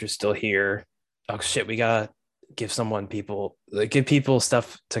you're still here, oh shit, we gotta give people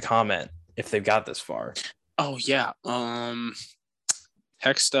stuff to comment if they've got this far. Oh yeah.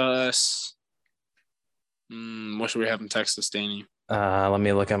 Text us. What should we have them text us, Danny? Let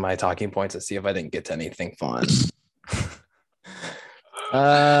me look at my talking points and see if I didn't get to anything fun.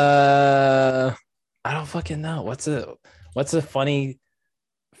 I don't fucking know. What's a funny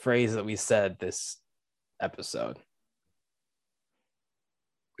phrase that we said this episode?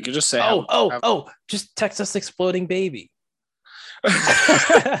 We could just say, just text us exploding baby.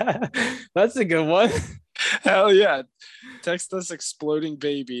 That's a good one. Hell yeah. Text us exploding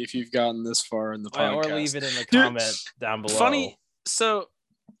baby if you've gotten this far in the podcast. Or leave it in the comment down below.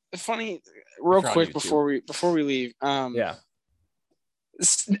 Funny, real quick YouTube. before we leave. Yeah.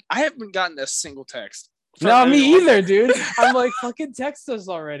 I haven't gotten a single text. No, me either, dude. I'm like, fucking text us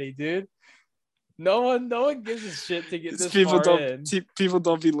already, dude. No one gives a shit to get this far in. People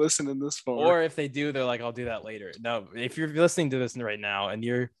don't be listening this far. Or if they do, they're like, I'll do that later. No, if you're listening to this right now and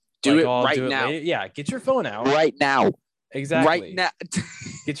you're do like, it right now. Later, yeah, get your phone out. Right now. Exactly. Right now.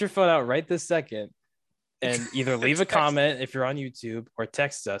 Get your phone out right this second and either leave a comment if you're on YouTube or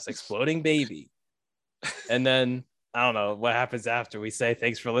text us exploding baby. And then I don't know what happens after we say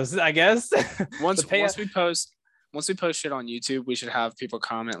thanks for listening, I guess. Once we post shit on YouTube, we should have people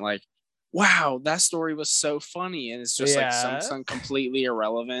comment like, wow, that story was so funny. And it's just like something completely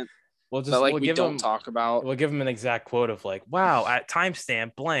irrelevant. We'll don't talk about. We'll give them an exact quote of like, wow, at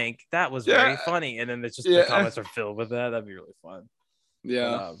timestamp blank, that was very funny. And then it's just the comments are filled with that. That'd be really fun.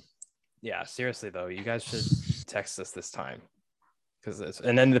 Yeah. But, seriously though, you guys should text us this time.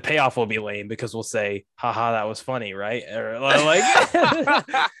 And then the payoff will be lame because we'll say, haha, that was funny, right? Or like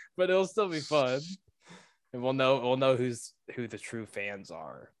but it'll still be fun. And we'll know who the true fans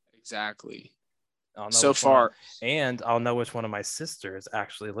are. Exactly. So far, and I'll know which one of my sisters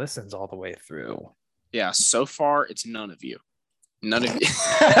actually listens all the way through. Yeah, so far it's none of you. None of you.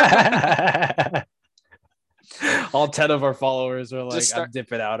 All 10 of our followers are like, I'm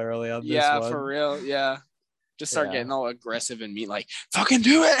dipping out early on this one. Yeah, for real. Yeah. Just start getting all aggressive and mean like, fucking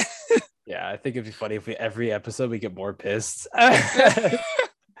do it. Yeah, I think it'd be funny if every episode we get more pissed.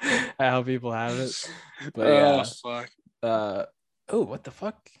 How people have it. But fuck. What the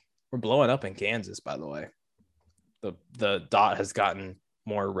fuck? We're blowing up in Kansas, by the way. The dot has gotten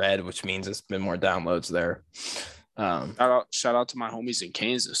more red, which means it's been more downloads there. Shout out to my homies in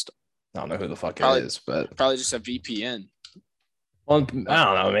Kansas. I don't know who the fuck it is, but probably just a VPN. Well, I don't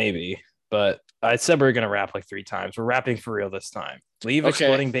know, maybe. But I said we were gonna rap like 3 times. We're rapping for real this time. Leave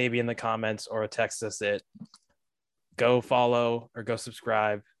exploding baby in the comments or text us it. Go follow or go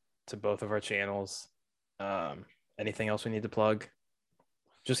subscribe to both of our channels. Anything else we need to plug?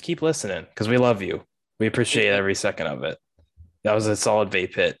 Just keep listening because we love you. We appreciate every second of it. That was a solid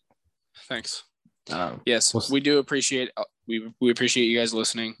vape hit. Thanks. Yes, we do appreciate. We appreciate you guys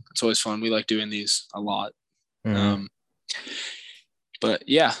listening. It's always fun. We like doing these a lot. Mm-hmm. But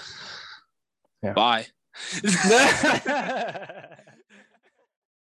yeah. Bye.